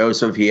Morven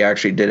Joseph. He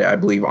actually did it, I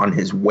believe, on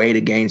his way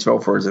to Gainesville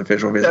for his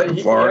official visit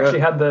to Florida. He actually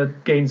had the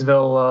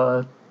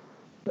Gainesville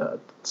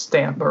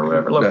stamp or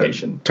whatever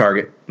location.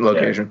 Target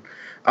location.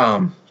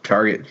 Yeah.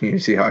 Target. You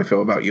see how I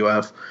feel about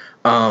UF.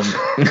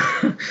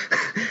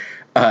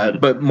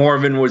 But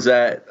Morven was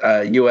at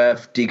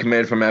UF,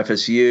 decommitted from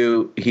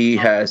FSU. He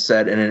has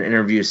said in an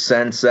interview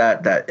since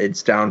that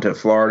it's down to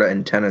Florida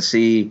and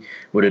Tennessee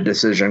with a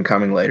decision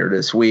coming later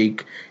this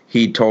week.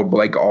 He told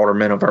Blake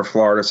Alderman of our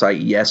Florida site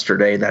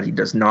yesterday that he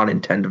does not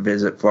intend to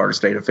visit Florida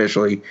State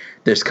officially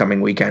this coming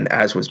weekend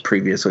as was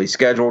previously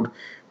scheduled.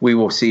 We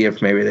will see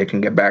if maybe they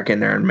can get back in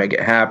there and make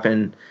it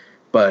happen,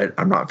 but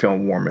I'm not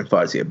feeling warm and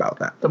fuzzy about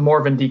that. The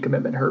Morven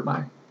decommitment hurt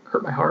my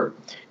heart.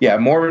 Yeah,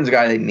 Morven's a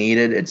guy they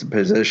needed. It's a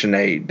position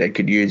they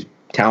could use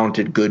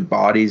talented, good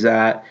bodies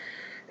at.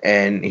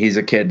 And he's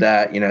a kid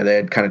that, they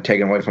had kind of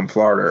taken away from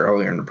Florida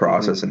earlier in the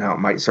process, and now it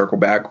might circle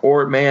back.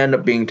 Or it may end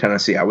up being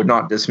Tennessee. I would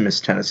not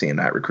dismiss Tennessee in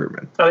that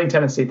recruitment. I think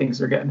Tennessee thinks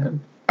they're getting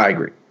him. I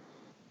agree.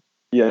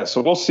 Yeah,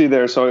 so we'll see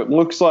there. So it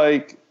looks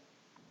like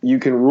you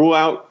can rule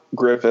out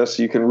Griffiths,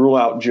 you can rule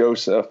out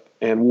Joseph,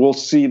 and we'll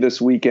see this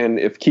weekend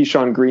if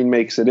Keyshawn Green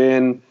makes it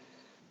in.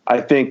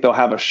 I think they'll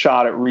have a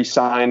shot at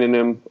re-signing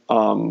him,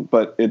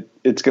 but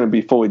it's going to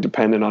be fully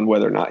dependent on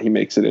whether or not he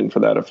makes it in for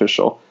that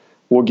official.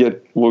 We'll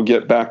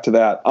get back to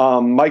that.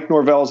 Mike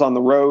Norvell's on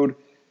the road.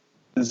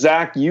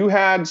 Zach, you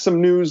had some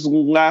news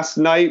last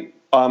night.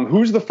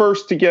 Who's the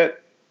first to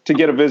get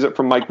a visit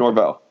from Mike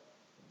Norvell?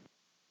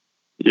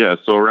 Yeah,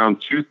 so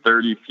around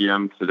 2:30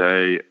 p.m.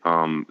 today,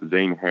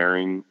 Zane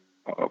Herring,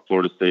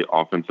 Florida State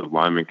offensive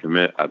lineman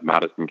commit at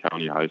Madison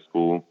County High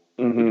School,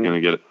 is going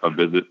to get a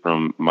visit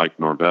from Mike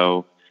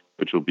Norvell,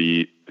 which will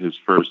be his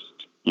first,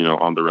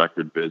 on the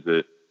record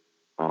visit.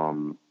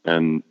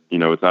 And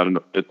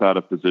it's at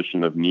a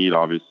position of need,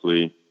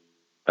 obviously.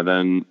 And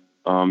then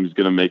he's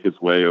going to make his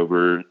way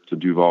over to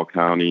Duval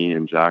County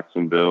and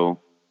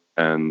Jacksonville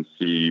and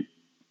see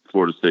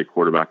Florida State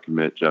quarterback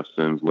commit Jeff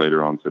Sims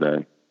later on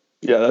today.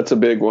 Yeah, that's a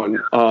big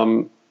one.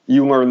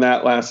 You learned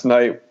that last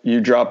night.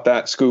 You dropped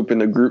that scoop in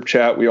the group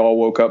chat. We all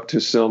woke up to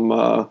some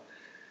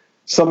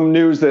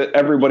news that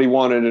everybody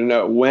wanted to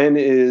know. When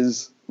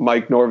is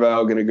Mike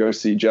Norvell going to go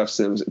see Jeff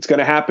Sims? It's going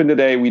to happen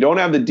today. We don't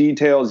have the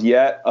details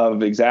yet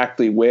of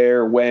exactly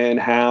where, when,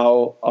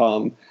 how.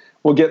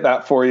 We'll get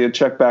that for you.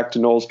 Check back to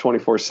Knowles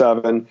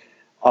 24/7.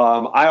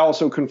 I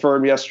also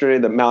confirmed yesterday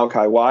that Malachi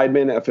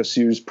Weidman,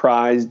 FSU's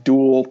prize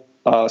dual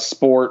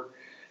sport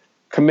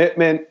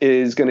commitment,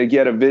 is going to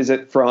get a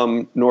visit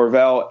from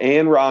Norvell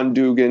and Ron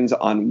Dugans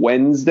on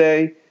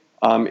Wednesday.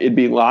 It'd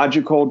be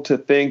logical to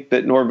think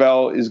that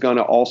Norvell is going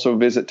to also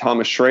visit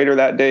Thomas Schrader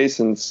that day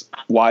since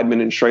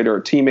Weidman and Schrader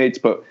are teammates,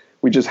 but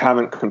we just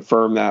haven't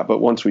confirmed that. But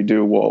once we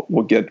do,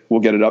 we'll get it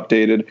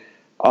updated.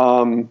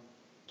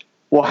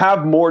 We'll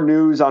have more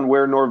news on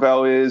where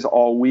Norvell is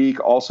all week.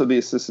 Also, the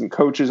assistant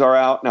coaches are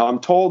out. Now, I'm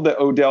told that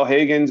Odell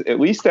Higgins, at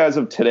least as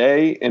of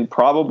today, and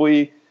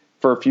probably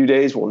for a few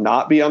days, will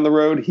not be on the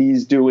road.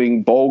 He's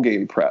doing bowl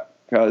game prep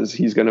because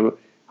he's going to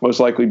most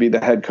likely be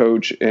the head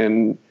coach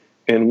and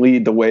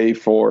lead the way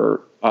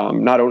for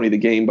not only the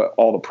game, but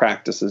all the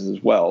practices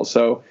as well.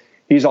 So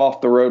he's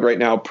off the road right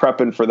now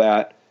prepping for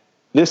that.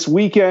 This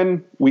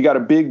weekend, we got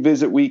a big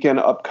visit weekend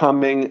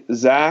upcoming.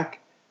 Zach,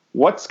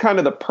 what's kind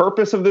of the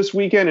purpose of this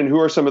weekend, and who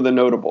are some of the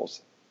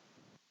notables?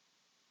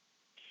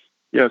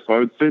 Yeah, so I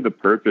would say the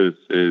purpose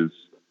is,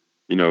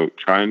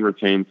 try and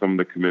retain some of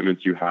the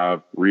commitments you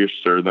have,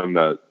 reassure them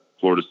that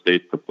Florida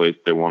State's the place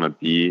they want to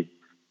be.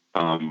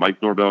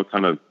 Mike Norvell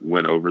kind of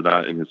went over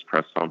that in his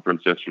press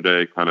conference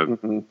yesterday, kind of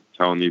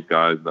telling these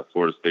guys that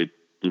Florida State's,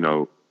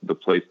 the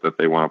place that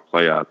they want to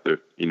play at. That,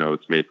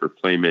 it's made for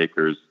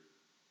playmakers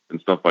and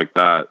stuff like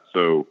that.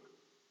 So,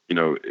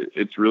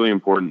 it's really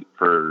important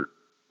for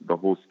the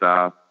whole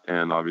staff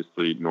and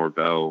obviously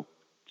Norvell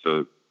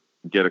to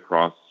get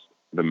across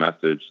the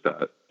message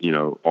that,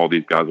 all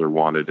these guys are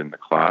wanted in the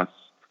class.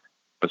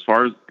 As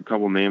far as a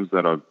couple names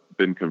that have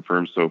been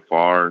confirmed so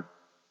far,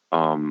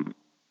 some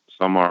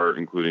are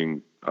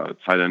including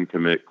tight end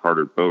commit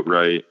Carter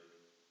Boatwright,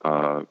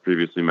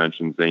 previously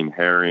mentioned Zane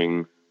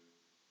Herring,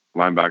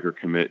 linebacker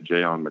commit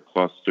Jayon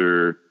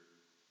McCluster,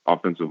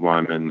 offensive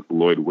lineman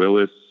Lloyd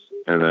Willis,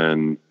 and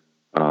then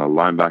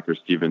linebacker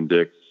Steven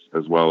Dix,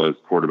 as well as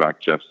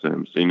quarterback Jeff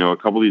Sims. So, a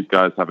couple of these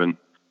guys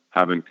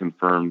haven't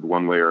confirmed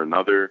one way or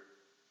another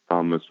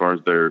as far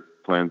as their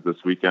plans this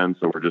weekend.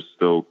 So we're just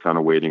still kind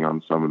of waiting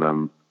on some of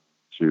them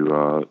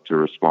to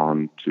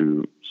respond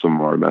to some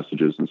of our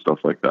messages and stuff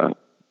like that.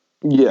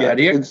 Yeah,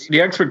 the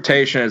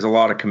expectation is a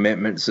lot of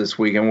commitments this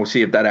week, and we'll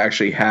see if that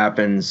actually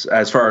happens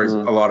as far as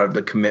a lot of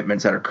the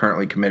commitments that are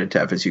currently committed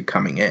to FSU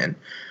coming in.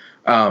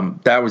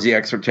 That was the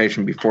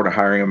expectation before the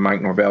hiring of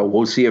Mike Norvell.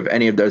 We'll see if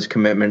any of those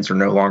commitments are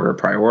no longer a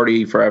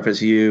priority for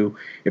FSU.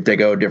 If they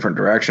go a different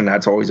direction,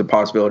 that's always a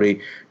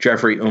possibility.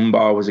 Jeffrey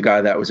Umbaugh was a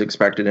guy that was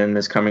expected in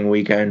this coming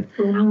weekend.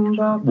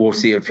 We'll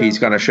see if he's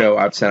going to show.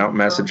 I've sent out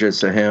messages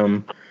to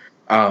him.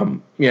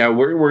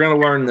 We're going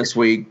to learn this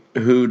week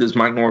who does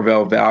Mike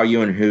Norvell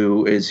value and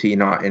who is he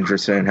not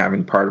interested in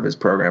having part of his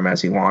program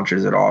as he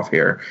launches it off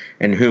here,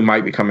 and who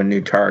might become a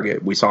new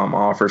target. We saw him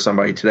offer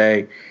somebody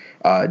today.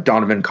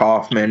 Donovan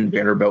Kaufman,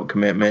 Vanderbilt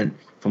commitment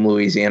from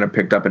Louisiana,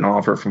 picked up an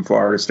offer from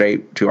Florida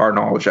State. To our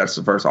knowledge, that's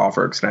the first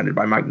offer extended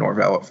by Mike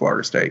Norvell at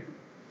Florida State.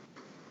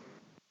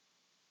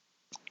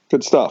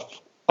 Good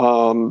stuff.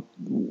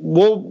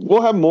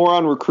 We'll have more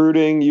on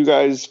recruiting. You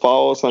guys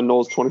follow us on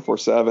Noles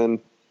 24/7.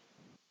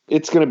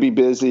 It's going to be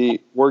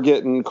busy. We're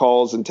getting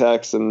calls and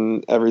texts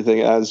and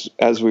everything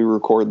as we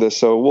record this.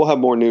 So we'll have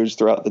more news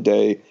throughout the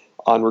day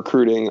on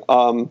recruiting.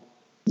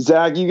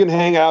 Zach, you can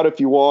hang out if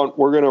you want.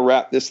 We're going to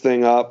wrap this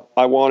thing up.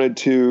 I wanted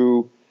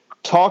to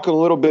talk a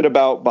little bit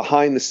about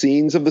behind the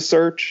scenes of the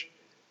search.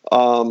 I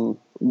don't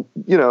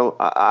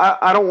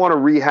want to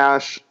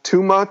rehash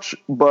too much,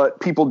 but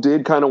people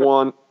did kind of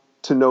want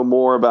to know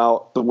more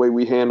about the way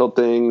we handled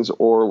things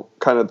or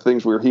kind of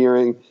things we were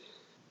hearing.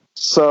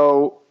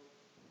 So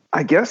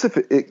I guess if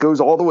it goes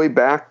all the way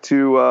back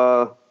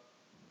to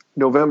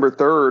November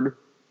 3rd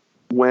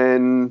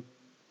when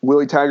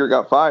Willie Taggart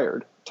got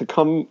fired, to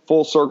come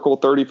full circle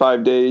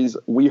 35 days,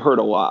 we heard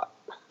a lot.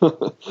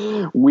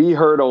 We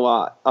heard a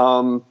lot.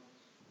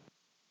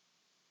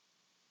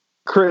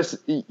 Chris,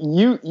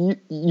 you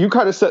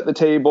kind of set the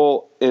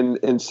table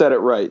and said it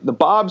right. The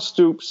Bob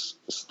Stoops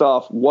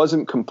stuff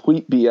wasn't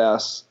complete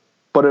BS,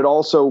 but it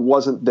also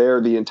wasn't there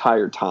the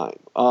entire time.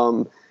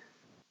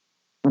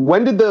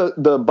 When did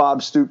the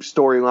Bob Stoops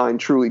storyline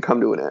truly come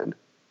to an end?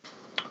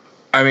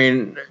 I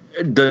mean,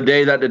 the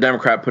day that the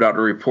Democrat put out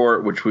the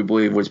report, which we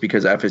believe was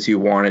because FSU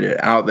wanted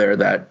it out there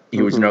that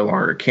he was no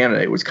longer a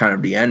candidate, was kind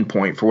of the end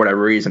point. For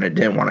whatever reason, it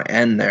didn't want to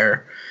end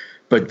there.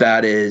 But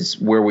that is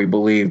where we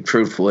believe,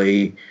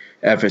 truthfully,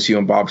 FSU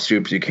and Bob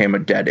Stoops became a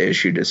dead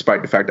issue,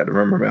 despite the fact that the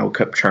rumor mill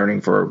kept churning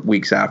for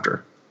weeks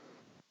after.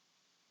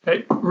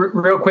 Hey,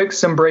 real quick,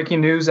 some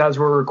breaking news as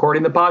we're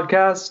recording the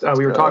podcast.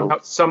 We were talking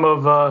about some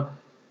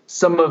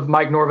of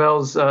Mike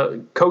Norvell's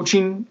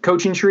coaching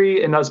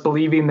tree, and us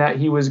believing that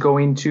he was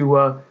going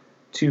to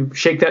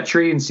shake that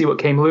tree and see what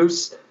came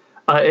loose.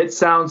 It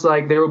sounds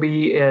like there will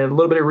be a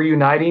little bit of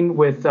reuniting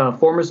with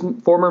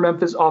former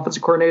Memphis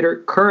offensive coordinator,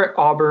 current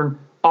Auburn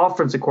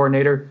offensive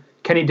coordinator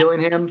Kenny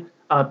Dillingham.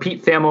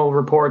 Pete Thamel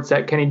reports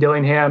that Kenny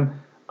Dillingham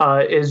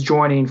is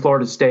joining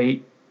Florida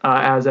State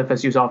as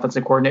FSU's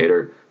offensive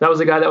coordinator. That was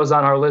a guy that was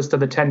on our list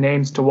of the 10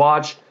 names to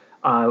watch.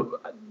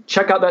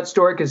 Check out that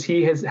story because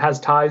he has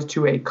ties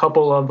to a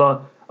couple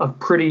of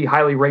pretty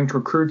highly ranked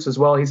recruits as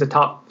well. He's a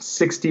top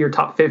 60 or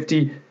top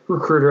 50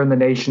 recruiter in the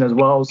nation as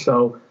well.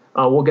 So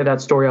we'll get that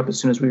story up as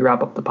soon as we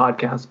wrap up the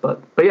podcast.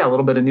 But yeah, a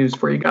little bit of news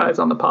for you guys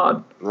on the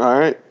pod. All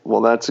right.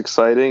 Well, that's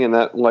exciting, and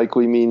that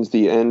likely means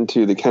the end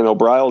to the Kendall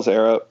Briles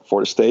era at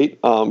Florida State.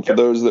 For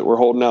those that were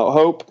holding out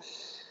hope,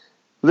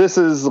 this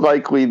is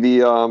likely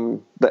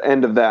the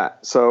end of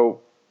that. So.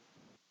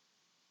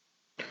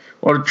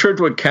 Well, the truth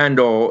with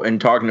Kendall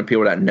and talking to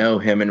people that know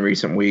him in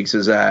recent weeks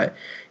is that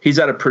he's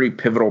at a pretty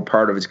pivotal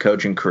part of his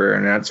coaching career,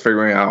 and that's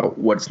figuring out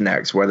what's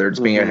next, whether it's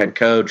being a head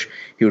coach.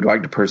 He would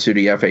like to pursue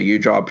the FAU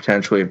job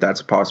potentially if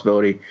that's a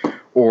possibility,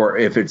 or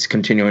if it's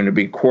continuing to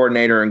be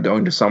coordinator and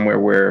going to somewhere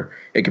where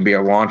it can be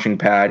a launching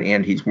pad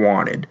and he's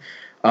wanted.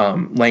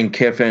 Lane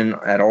Kiffin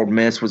at Ole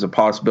Miss was a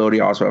possibility.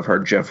 Also, I've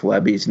heard Jeff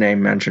Lebby's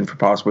name mentioned for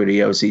possibly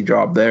the OC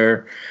job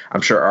there.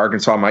 I'm sure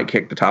Arkansas might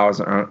kick the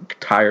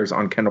tires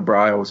on Kendall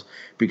Briles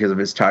because of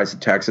his ties to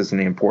Texas and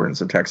the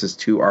importance of Texas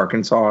to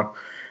Arkansas.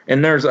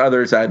 And there's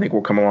others that I think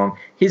will come along.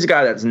 He's a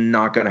guy that's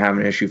not going to have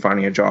an issue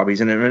finding a job.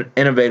 He's an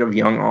innovative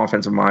young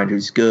offensive mind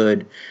who's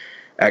good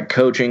at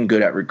coaching,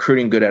 good at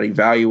recruiting, good at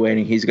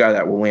evaluating. He's a guy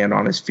that will land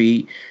on his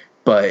feet.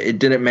 But it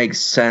didn't make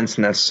sense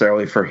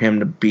necessarily for him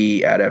to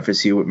be at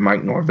FSU with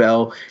Mike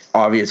Norvell.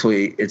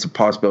 Obviously, it's a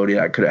possibility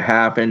that could have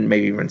happened,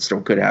 maybe even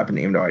still could happen,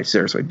 even though I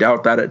seriously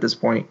doubt that at this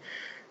point.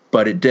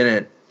 But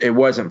it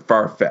wasn't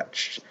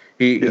far-fetched.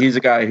 He's a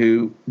guy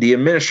who the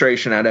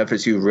administration at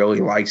FSU really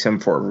likes him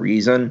for a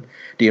reason.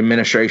 The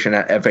administration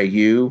at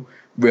FAU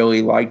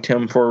really liked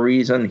him for a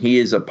reason. He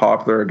is a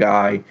popular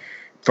guy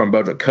from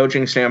both a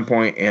coaching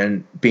standpoint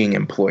and being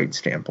employed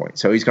standpoint.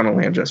 So he's going to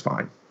land just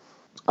fine.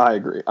 I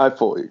agree. I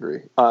fully agree.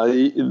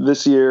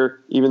 This year,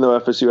 even though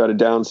FSU had a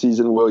down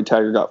season, Willie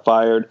Taggart got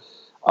fired.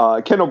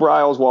 Kendall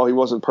Briles, while he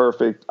wasn't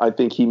perfect, I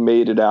think he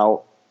made it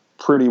out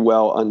pretty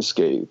well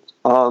unscathed.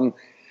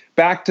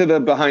 Back to the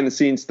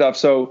behind-the-scenes stuff.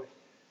 So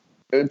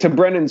to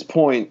Brendan's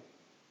point,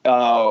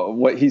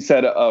 what he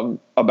said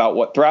about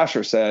what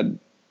Thrasher said,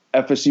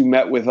 FSU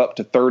met with up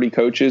to 30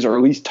 coaches, or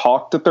at least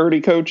talked to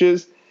 30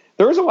 coaches.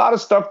 There was a lot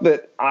of stuff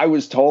that I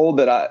was told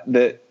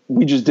that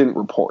we just didn't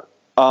report.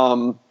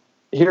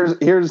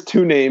 Here's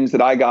two names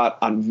that I got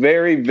on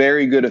very,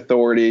 very good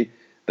authority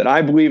that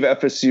I believe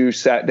FSU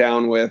sat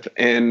down with,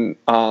 and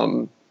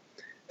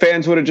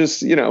fans would have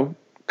just,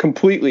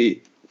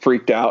 completely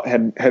freaked out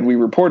had we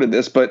reported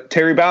this. But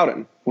Terry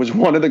Bowden was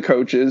one of the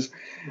coaches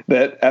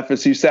that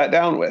FSU sat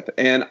down with,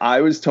 and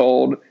I was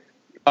told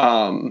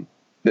that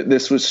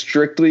this was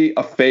strictly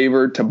a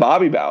favor to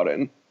Bobby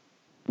Bowden,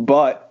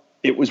 but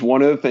it was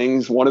one of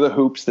the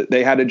hoops that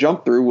they had to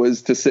jump through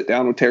was to sit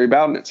down with Terry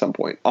Bowden at some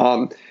point.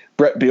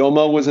 Brett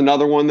Bielema was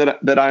another one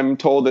that I'm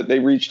told that they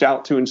reached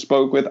out to and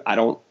spoke with. I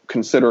don't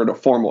consider it a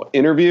formal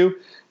interview,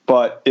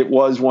 but it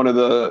was one of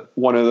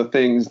the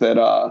things that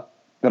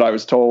I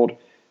was told.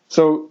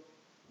 So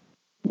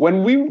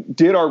when we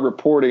did our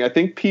reporting, I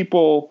think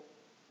people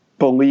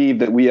believe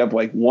that we have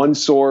like one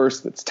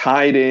source that's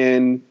tied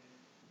in,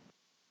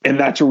 and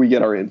that's where we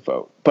get our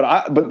info.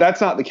 But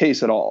that's not the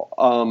case at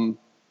all.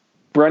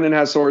 Brendan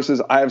has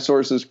sources. I have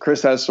sources.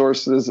 Chris has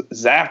sources.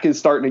 Zach is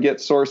starting to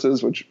get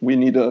sources, which we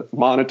need to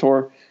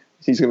monitor.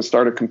 He's going to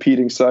start a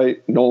competing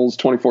site, Knowles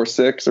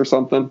 24/6 or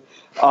something.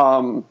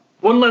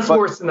 One less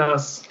horse than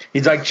us.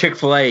 He's like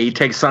Chick-fil-A. He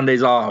takes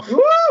Sundays off.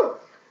 Woo!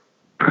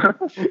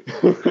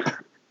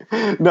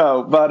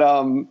 No,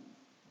 but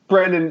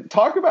Brendan,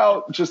 talk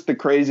about just the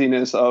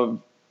craziness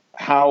of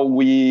how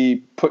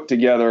we put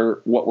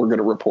together what we're going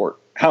to report,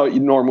 how it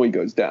normally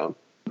goes down.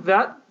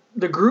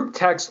 The group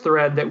text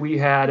thread that we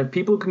had, if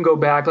people can go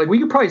back, like we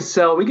could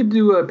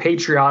do a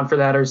Patreon for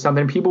that or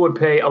something. People would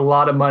pay a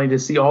lot of money to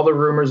see all the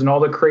rumors and all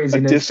the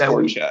craziness. A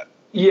Discord chat.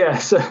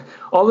 Yes,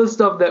 all the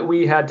stuff that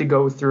we had to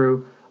go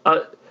through.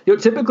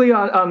 Typically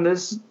on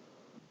this,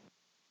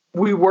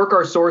 we work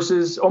our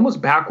sources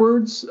almost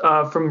backwards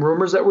from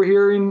rumors that we're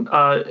hearing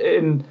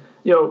and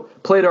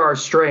play to our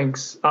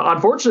strengths.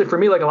 Unfortunately for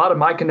me, like a lot of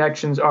my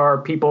connections are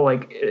people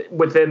like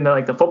within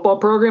the football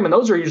program, and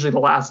those are usually the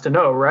last to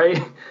know,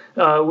 right?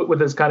 With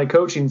this kind of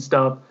coaching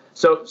stuff.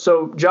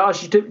 So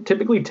Josh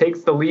typically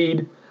takes the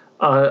lead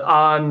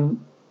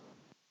on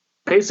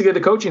basically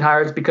the coaching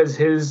hires because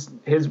his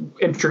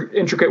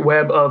intricate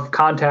web of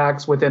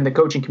contacts within the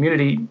coaching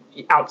community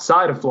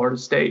outside of Florida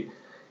State.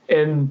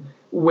 And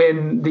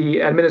when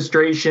the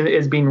administration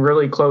is being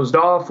really closed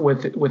off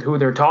with who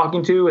they're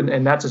talking to,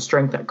 and that's a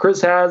strength that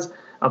Chris has,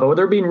 although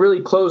they're being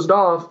really closed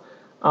off,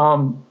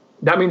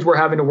 that means we're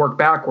having to work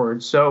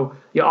backwards. So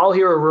I'll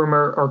hear a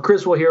rumor, or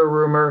Chris will hear a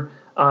rumor,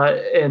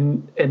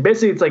 and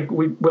basically it's like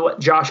we'll let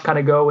Josh kind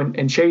of go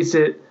and chase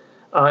it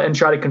and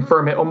try to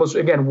confirm it, almost,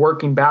 again,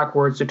 working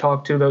backwards to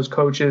talk to those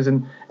coaches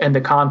and the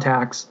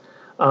contacts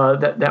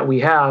that we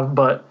have.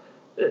 But,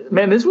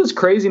 man, this was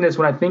craziness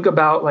when I think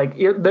about,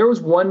 there was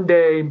one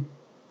day,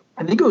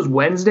 I think it was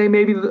Wednesday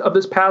maybe of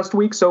this past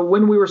week. So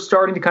when we were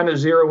starting to kind of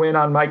zero in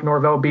on Mike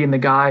Norvell being the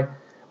guy,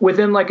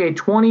 within not even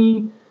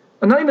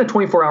a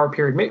 24-hour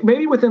period,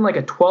 maybe within a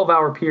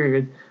 12-hour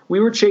period, we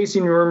were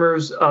chasing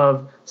rumors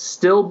of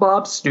still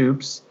Bob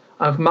Stoops,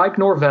 of Mike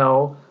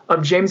Norvell,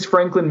 of James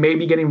Franklin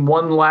maybe getting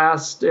one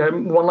last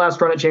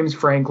run at James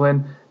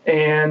Franklin,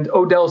 and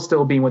Odell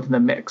still being within the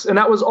mix. And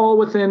that was all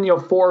within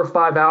 4 or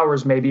 5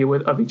 hours maybe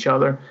of each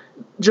other,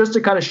 just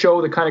to kind of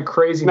show the kind of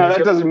craziness. Now,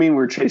 that doesn't mean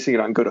we're chasing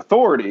it on good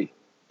authority.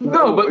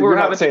 No, but we're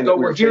having to go.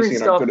 We're hearing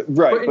stuff.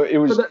 Right, but it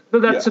was.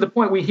 But that's to the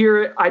point. We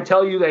hear it. I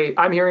tell you,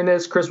 I'm hearing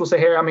this. Chris will say,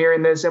 "Hey, I'm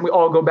hearing this," and we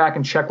all go back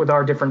and check with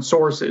our different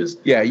sources.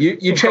 Yeah,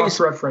 you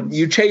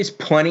chase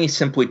plenty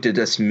simply to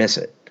dismiss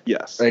it.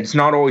 Yes, it's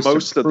not always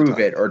to prove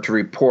it or to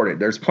report it.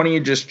 There's plenty you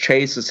just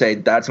chase to say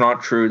that's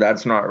not true,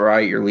 that's not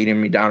right. You're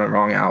leading me down the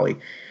wrong alley.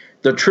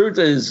 The truth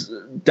is,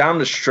 down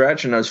the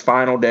stretch in those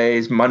final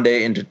days,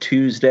 Monday into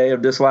Tuesday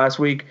of this last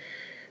week,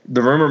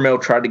 the rumor mill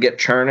tried to get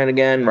churning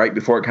again right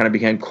before it kind of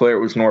became clear it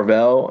was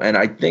Norvell. And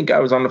I think I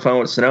was on the phone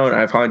with Sano, and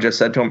I finally just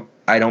said to him,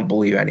 I don't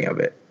believe any of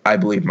it. I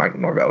believe Mike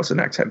Norvell is the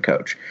next head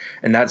coach.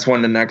 And that's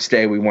when the next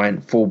day we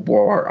went full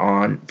bore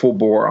on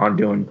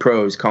doing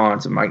pros,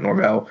 cons of Mike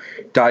Norvell,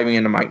 diving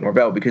into Mike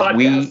Norvell, because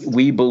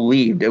we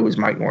believed it was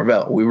Mike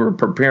Norvell. We were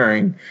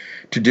preparing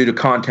to do the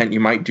content you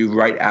might do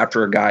right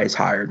after a guy is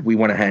hired. We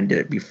went ahead and did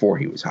it before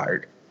he was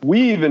hired.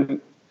 Me and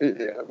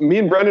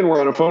Brendan were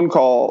on a phone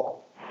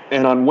call,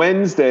 and on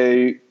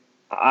Wednesday,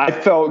 I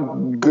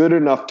felt good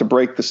enough to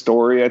break the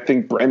story. I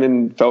think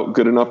Brendan felt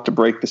good enough to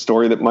break the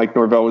story that Mike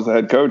Norvell was the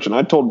head coach. And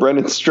I told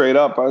Brendan straight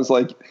up, I was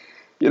like,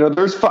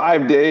 there's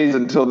 5 days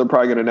until they're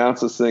probably going to announce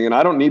this thing, and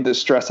I don't need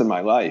this stress in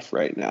my life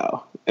right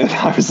now. And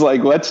I was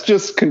like, let's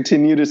just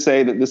continue to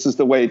say that this is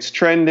the way it's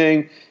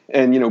trending,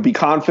 and, be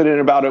confident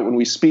about it when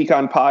we speak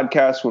on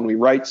podcasts, when we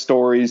write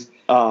stories.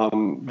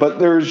 But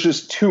there's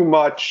just too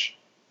much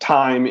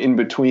time in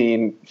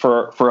between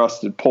for us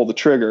to pull the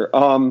trigger.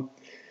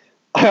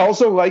 I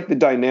also like the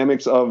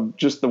dynamics of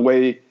just the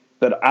way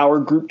that our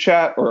group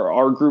chat or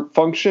our group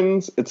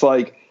functions. It's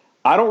like,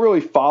 I don't really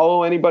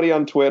follow anybody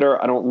on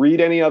Twitter. I don't read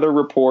any other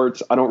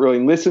reports. I don't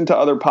really listen to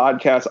other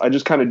podcasts. I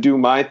just kind of do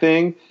my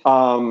thing.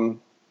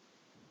 And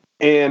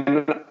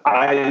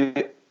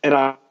I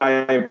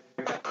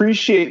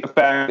appreciate the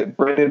fact that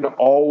Brendan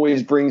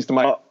always brings to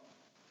my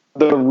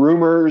the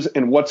rumors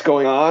and what's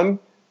going on,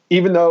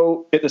 even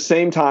though at the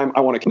same time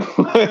I want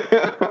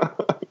to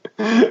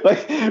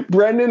like,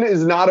 Brendan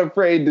is not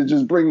afraid to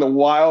just bring the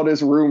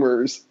wildest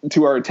rumors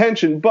to our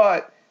attention,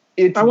 but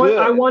it's good.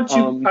 I want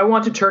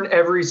to turn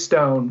every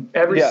stone.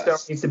 Every stone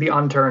needs to be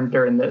unturned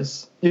during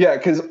this. Yeah,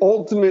 because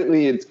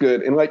ultimately it's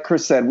good. And like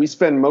Chris said, we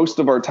spend most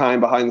of our time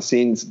behind the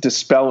scenes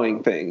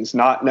dispelling things,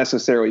 not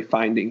necessarily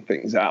finding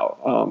things out.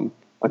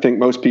 I think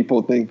most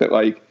people think that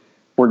like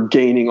we're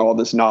gaining all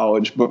this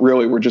knowledge, but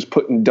really we're just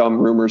putting dumb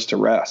rumors to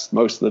rest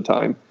most of the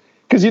time.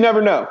 Because you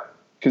never know.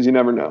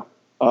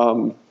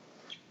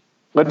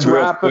 Let's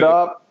wrap it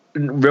up.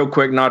 Real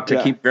quick, not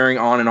to keep veering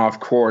on and off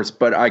course,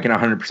 but I can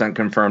 100%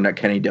 confirm that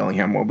Kenny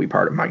Dillingham will be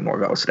part of Mike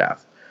Norvell's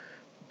staff.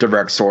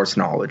 Direct source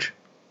knowledge.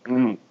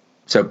 Mm.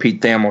 So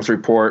Pete Thamel's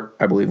report,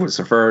 I believe, was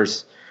the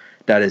first.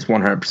 That is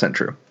 100%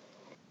 true.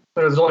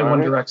 There's only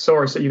one direct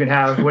source that you can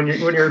have when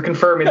you're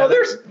confirming. No,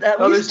 there's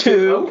at least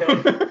two.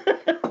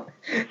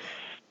 Okay.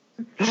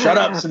 Shut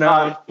up,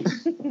 Snow.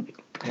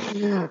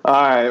 All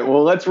right.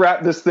 Well, let's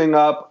wrap this thing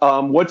up.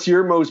 What's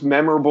your most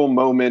memorable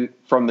moment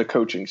from the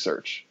coaching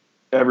search?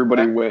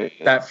 Everybody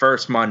wait. That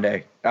first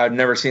Monday. I've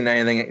never seen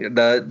anything.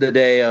 The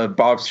day of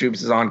Bob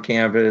Stoops is on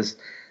campus.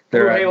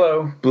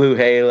 Blue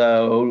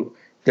Halo.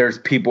 There's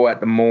people at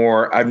the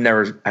Moore. I've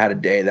never had a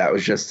day that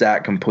was just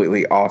that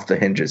completely off the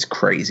hinges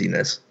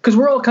craziness. Because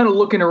we're all kind of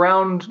looking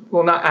around,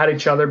 well, not at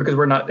each other because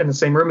we're not in the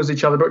same room as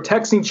each other, but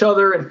texting each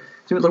other and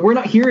like, we're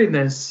not hearing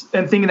this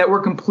and thinking that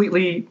we're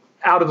completely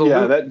out of the loop.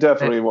 Yeah, that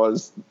definitely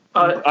was.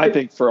 I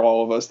think for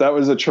all of us, that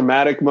was a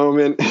traumatic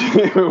moment.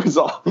 It was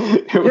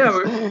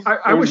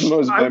the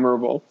most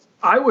memorable.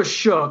 I was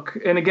shook.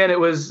 And again, it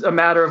was a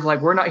matter of like,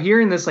 we're not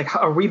hearing this. Like,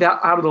 are we that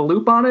out of the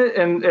loop on it?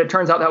 And it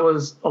turns out that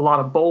was a lot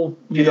of bull.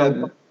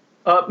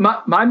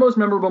 My most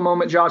memorable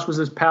moment, Josh, was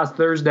this past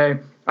Thursday.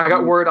 I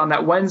got word on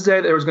that Wednesday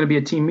that there was going to be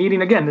a team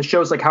meeting. Again, this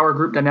shows like how our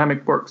group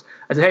dynamic works.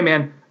 I said, hey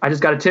man, I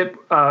just got a tip,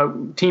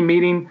 team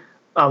meeting.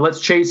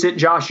 Let's chase it.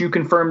 Josh, you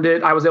confirmed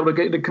it. I was able to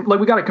get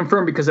we got to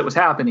confirm because it was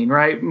happening,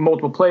 right?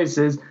 Multiple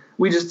places.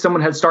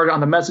 Someone had started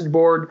on the message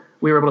board.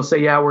 We were able to say,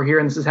 yeah, we're here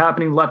and this is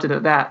happening. Left it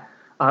at that.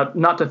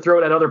 Not to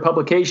throw it at other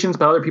publications,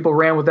 but other people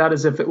ran with that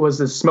as if it was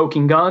a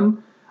smoking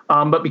gun.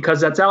 But because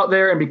that's out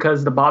there and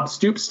because the Bob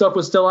Stoops stuff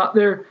was still out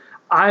there,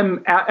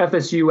 I'm at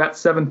FSU at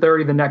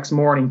 7:30 the next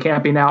morning,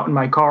 camping out in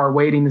my car,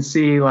 waiting to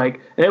see and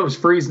it was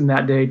freezing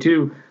that day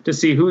too, to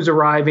see who's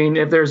arriving,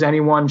 if there's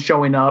anyone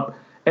showing up.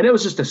 And it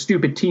was just a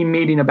stupid team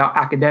meeting about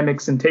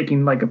academics and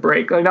taking a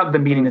break. Like, not the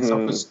meeting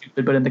itself was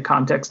stupid, but in the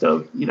context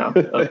of, yeah,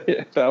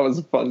 that was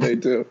a fun day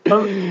too.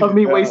 of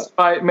me wasting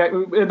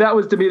that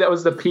was, to me, that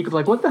was the peak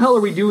of what the hell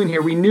are we doing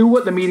here? We knew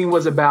what the meeting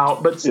was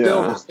about, but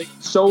still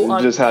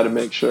just had to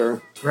make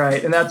sure.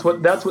 Right. And that's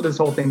what this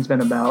whole thing's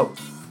been about.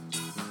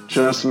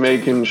 Just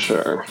making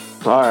sure.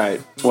 All right.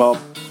 Well,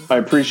 I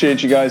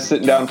appreciate you guys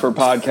sitting down for a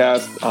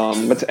podcast.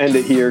 Let's end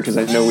it here because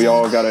I know we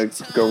all got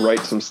to go write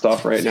some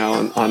stuff right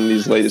now on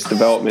these latest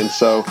developments.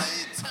 So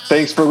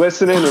thanks for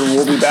listening, and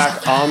we'll be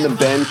back on the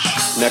bench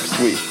next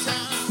week.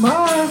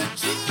 Bye.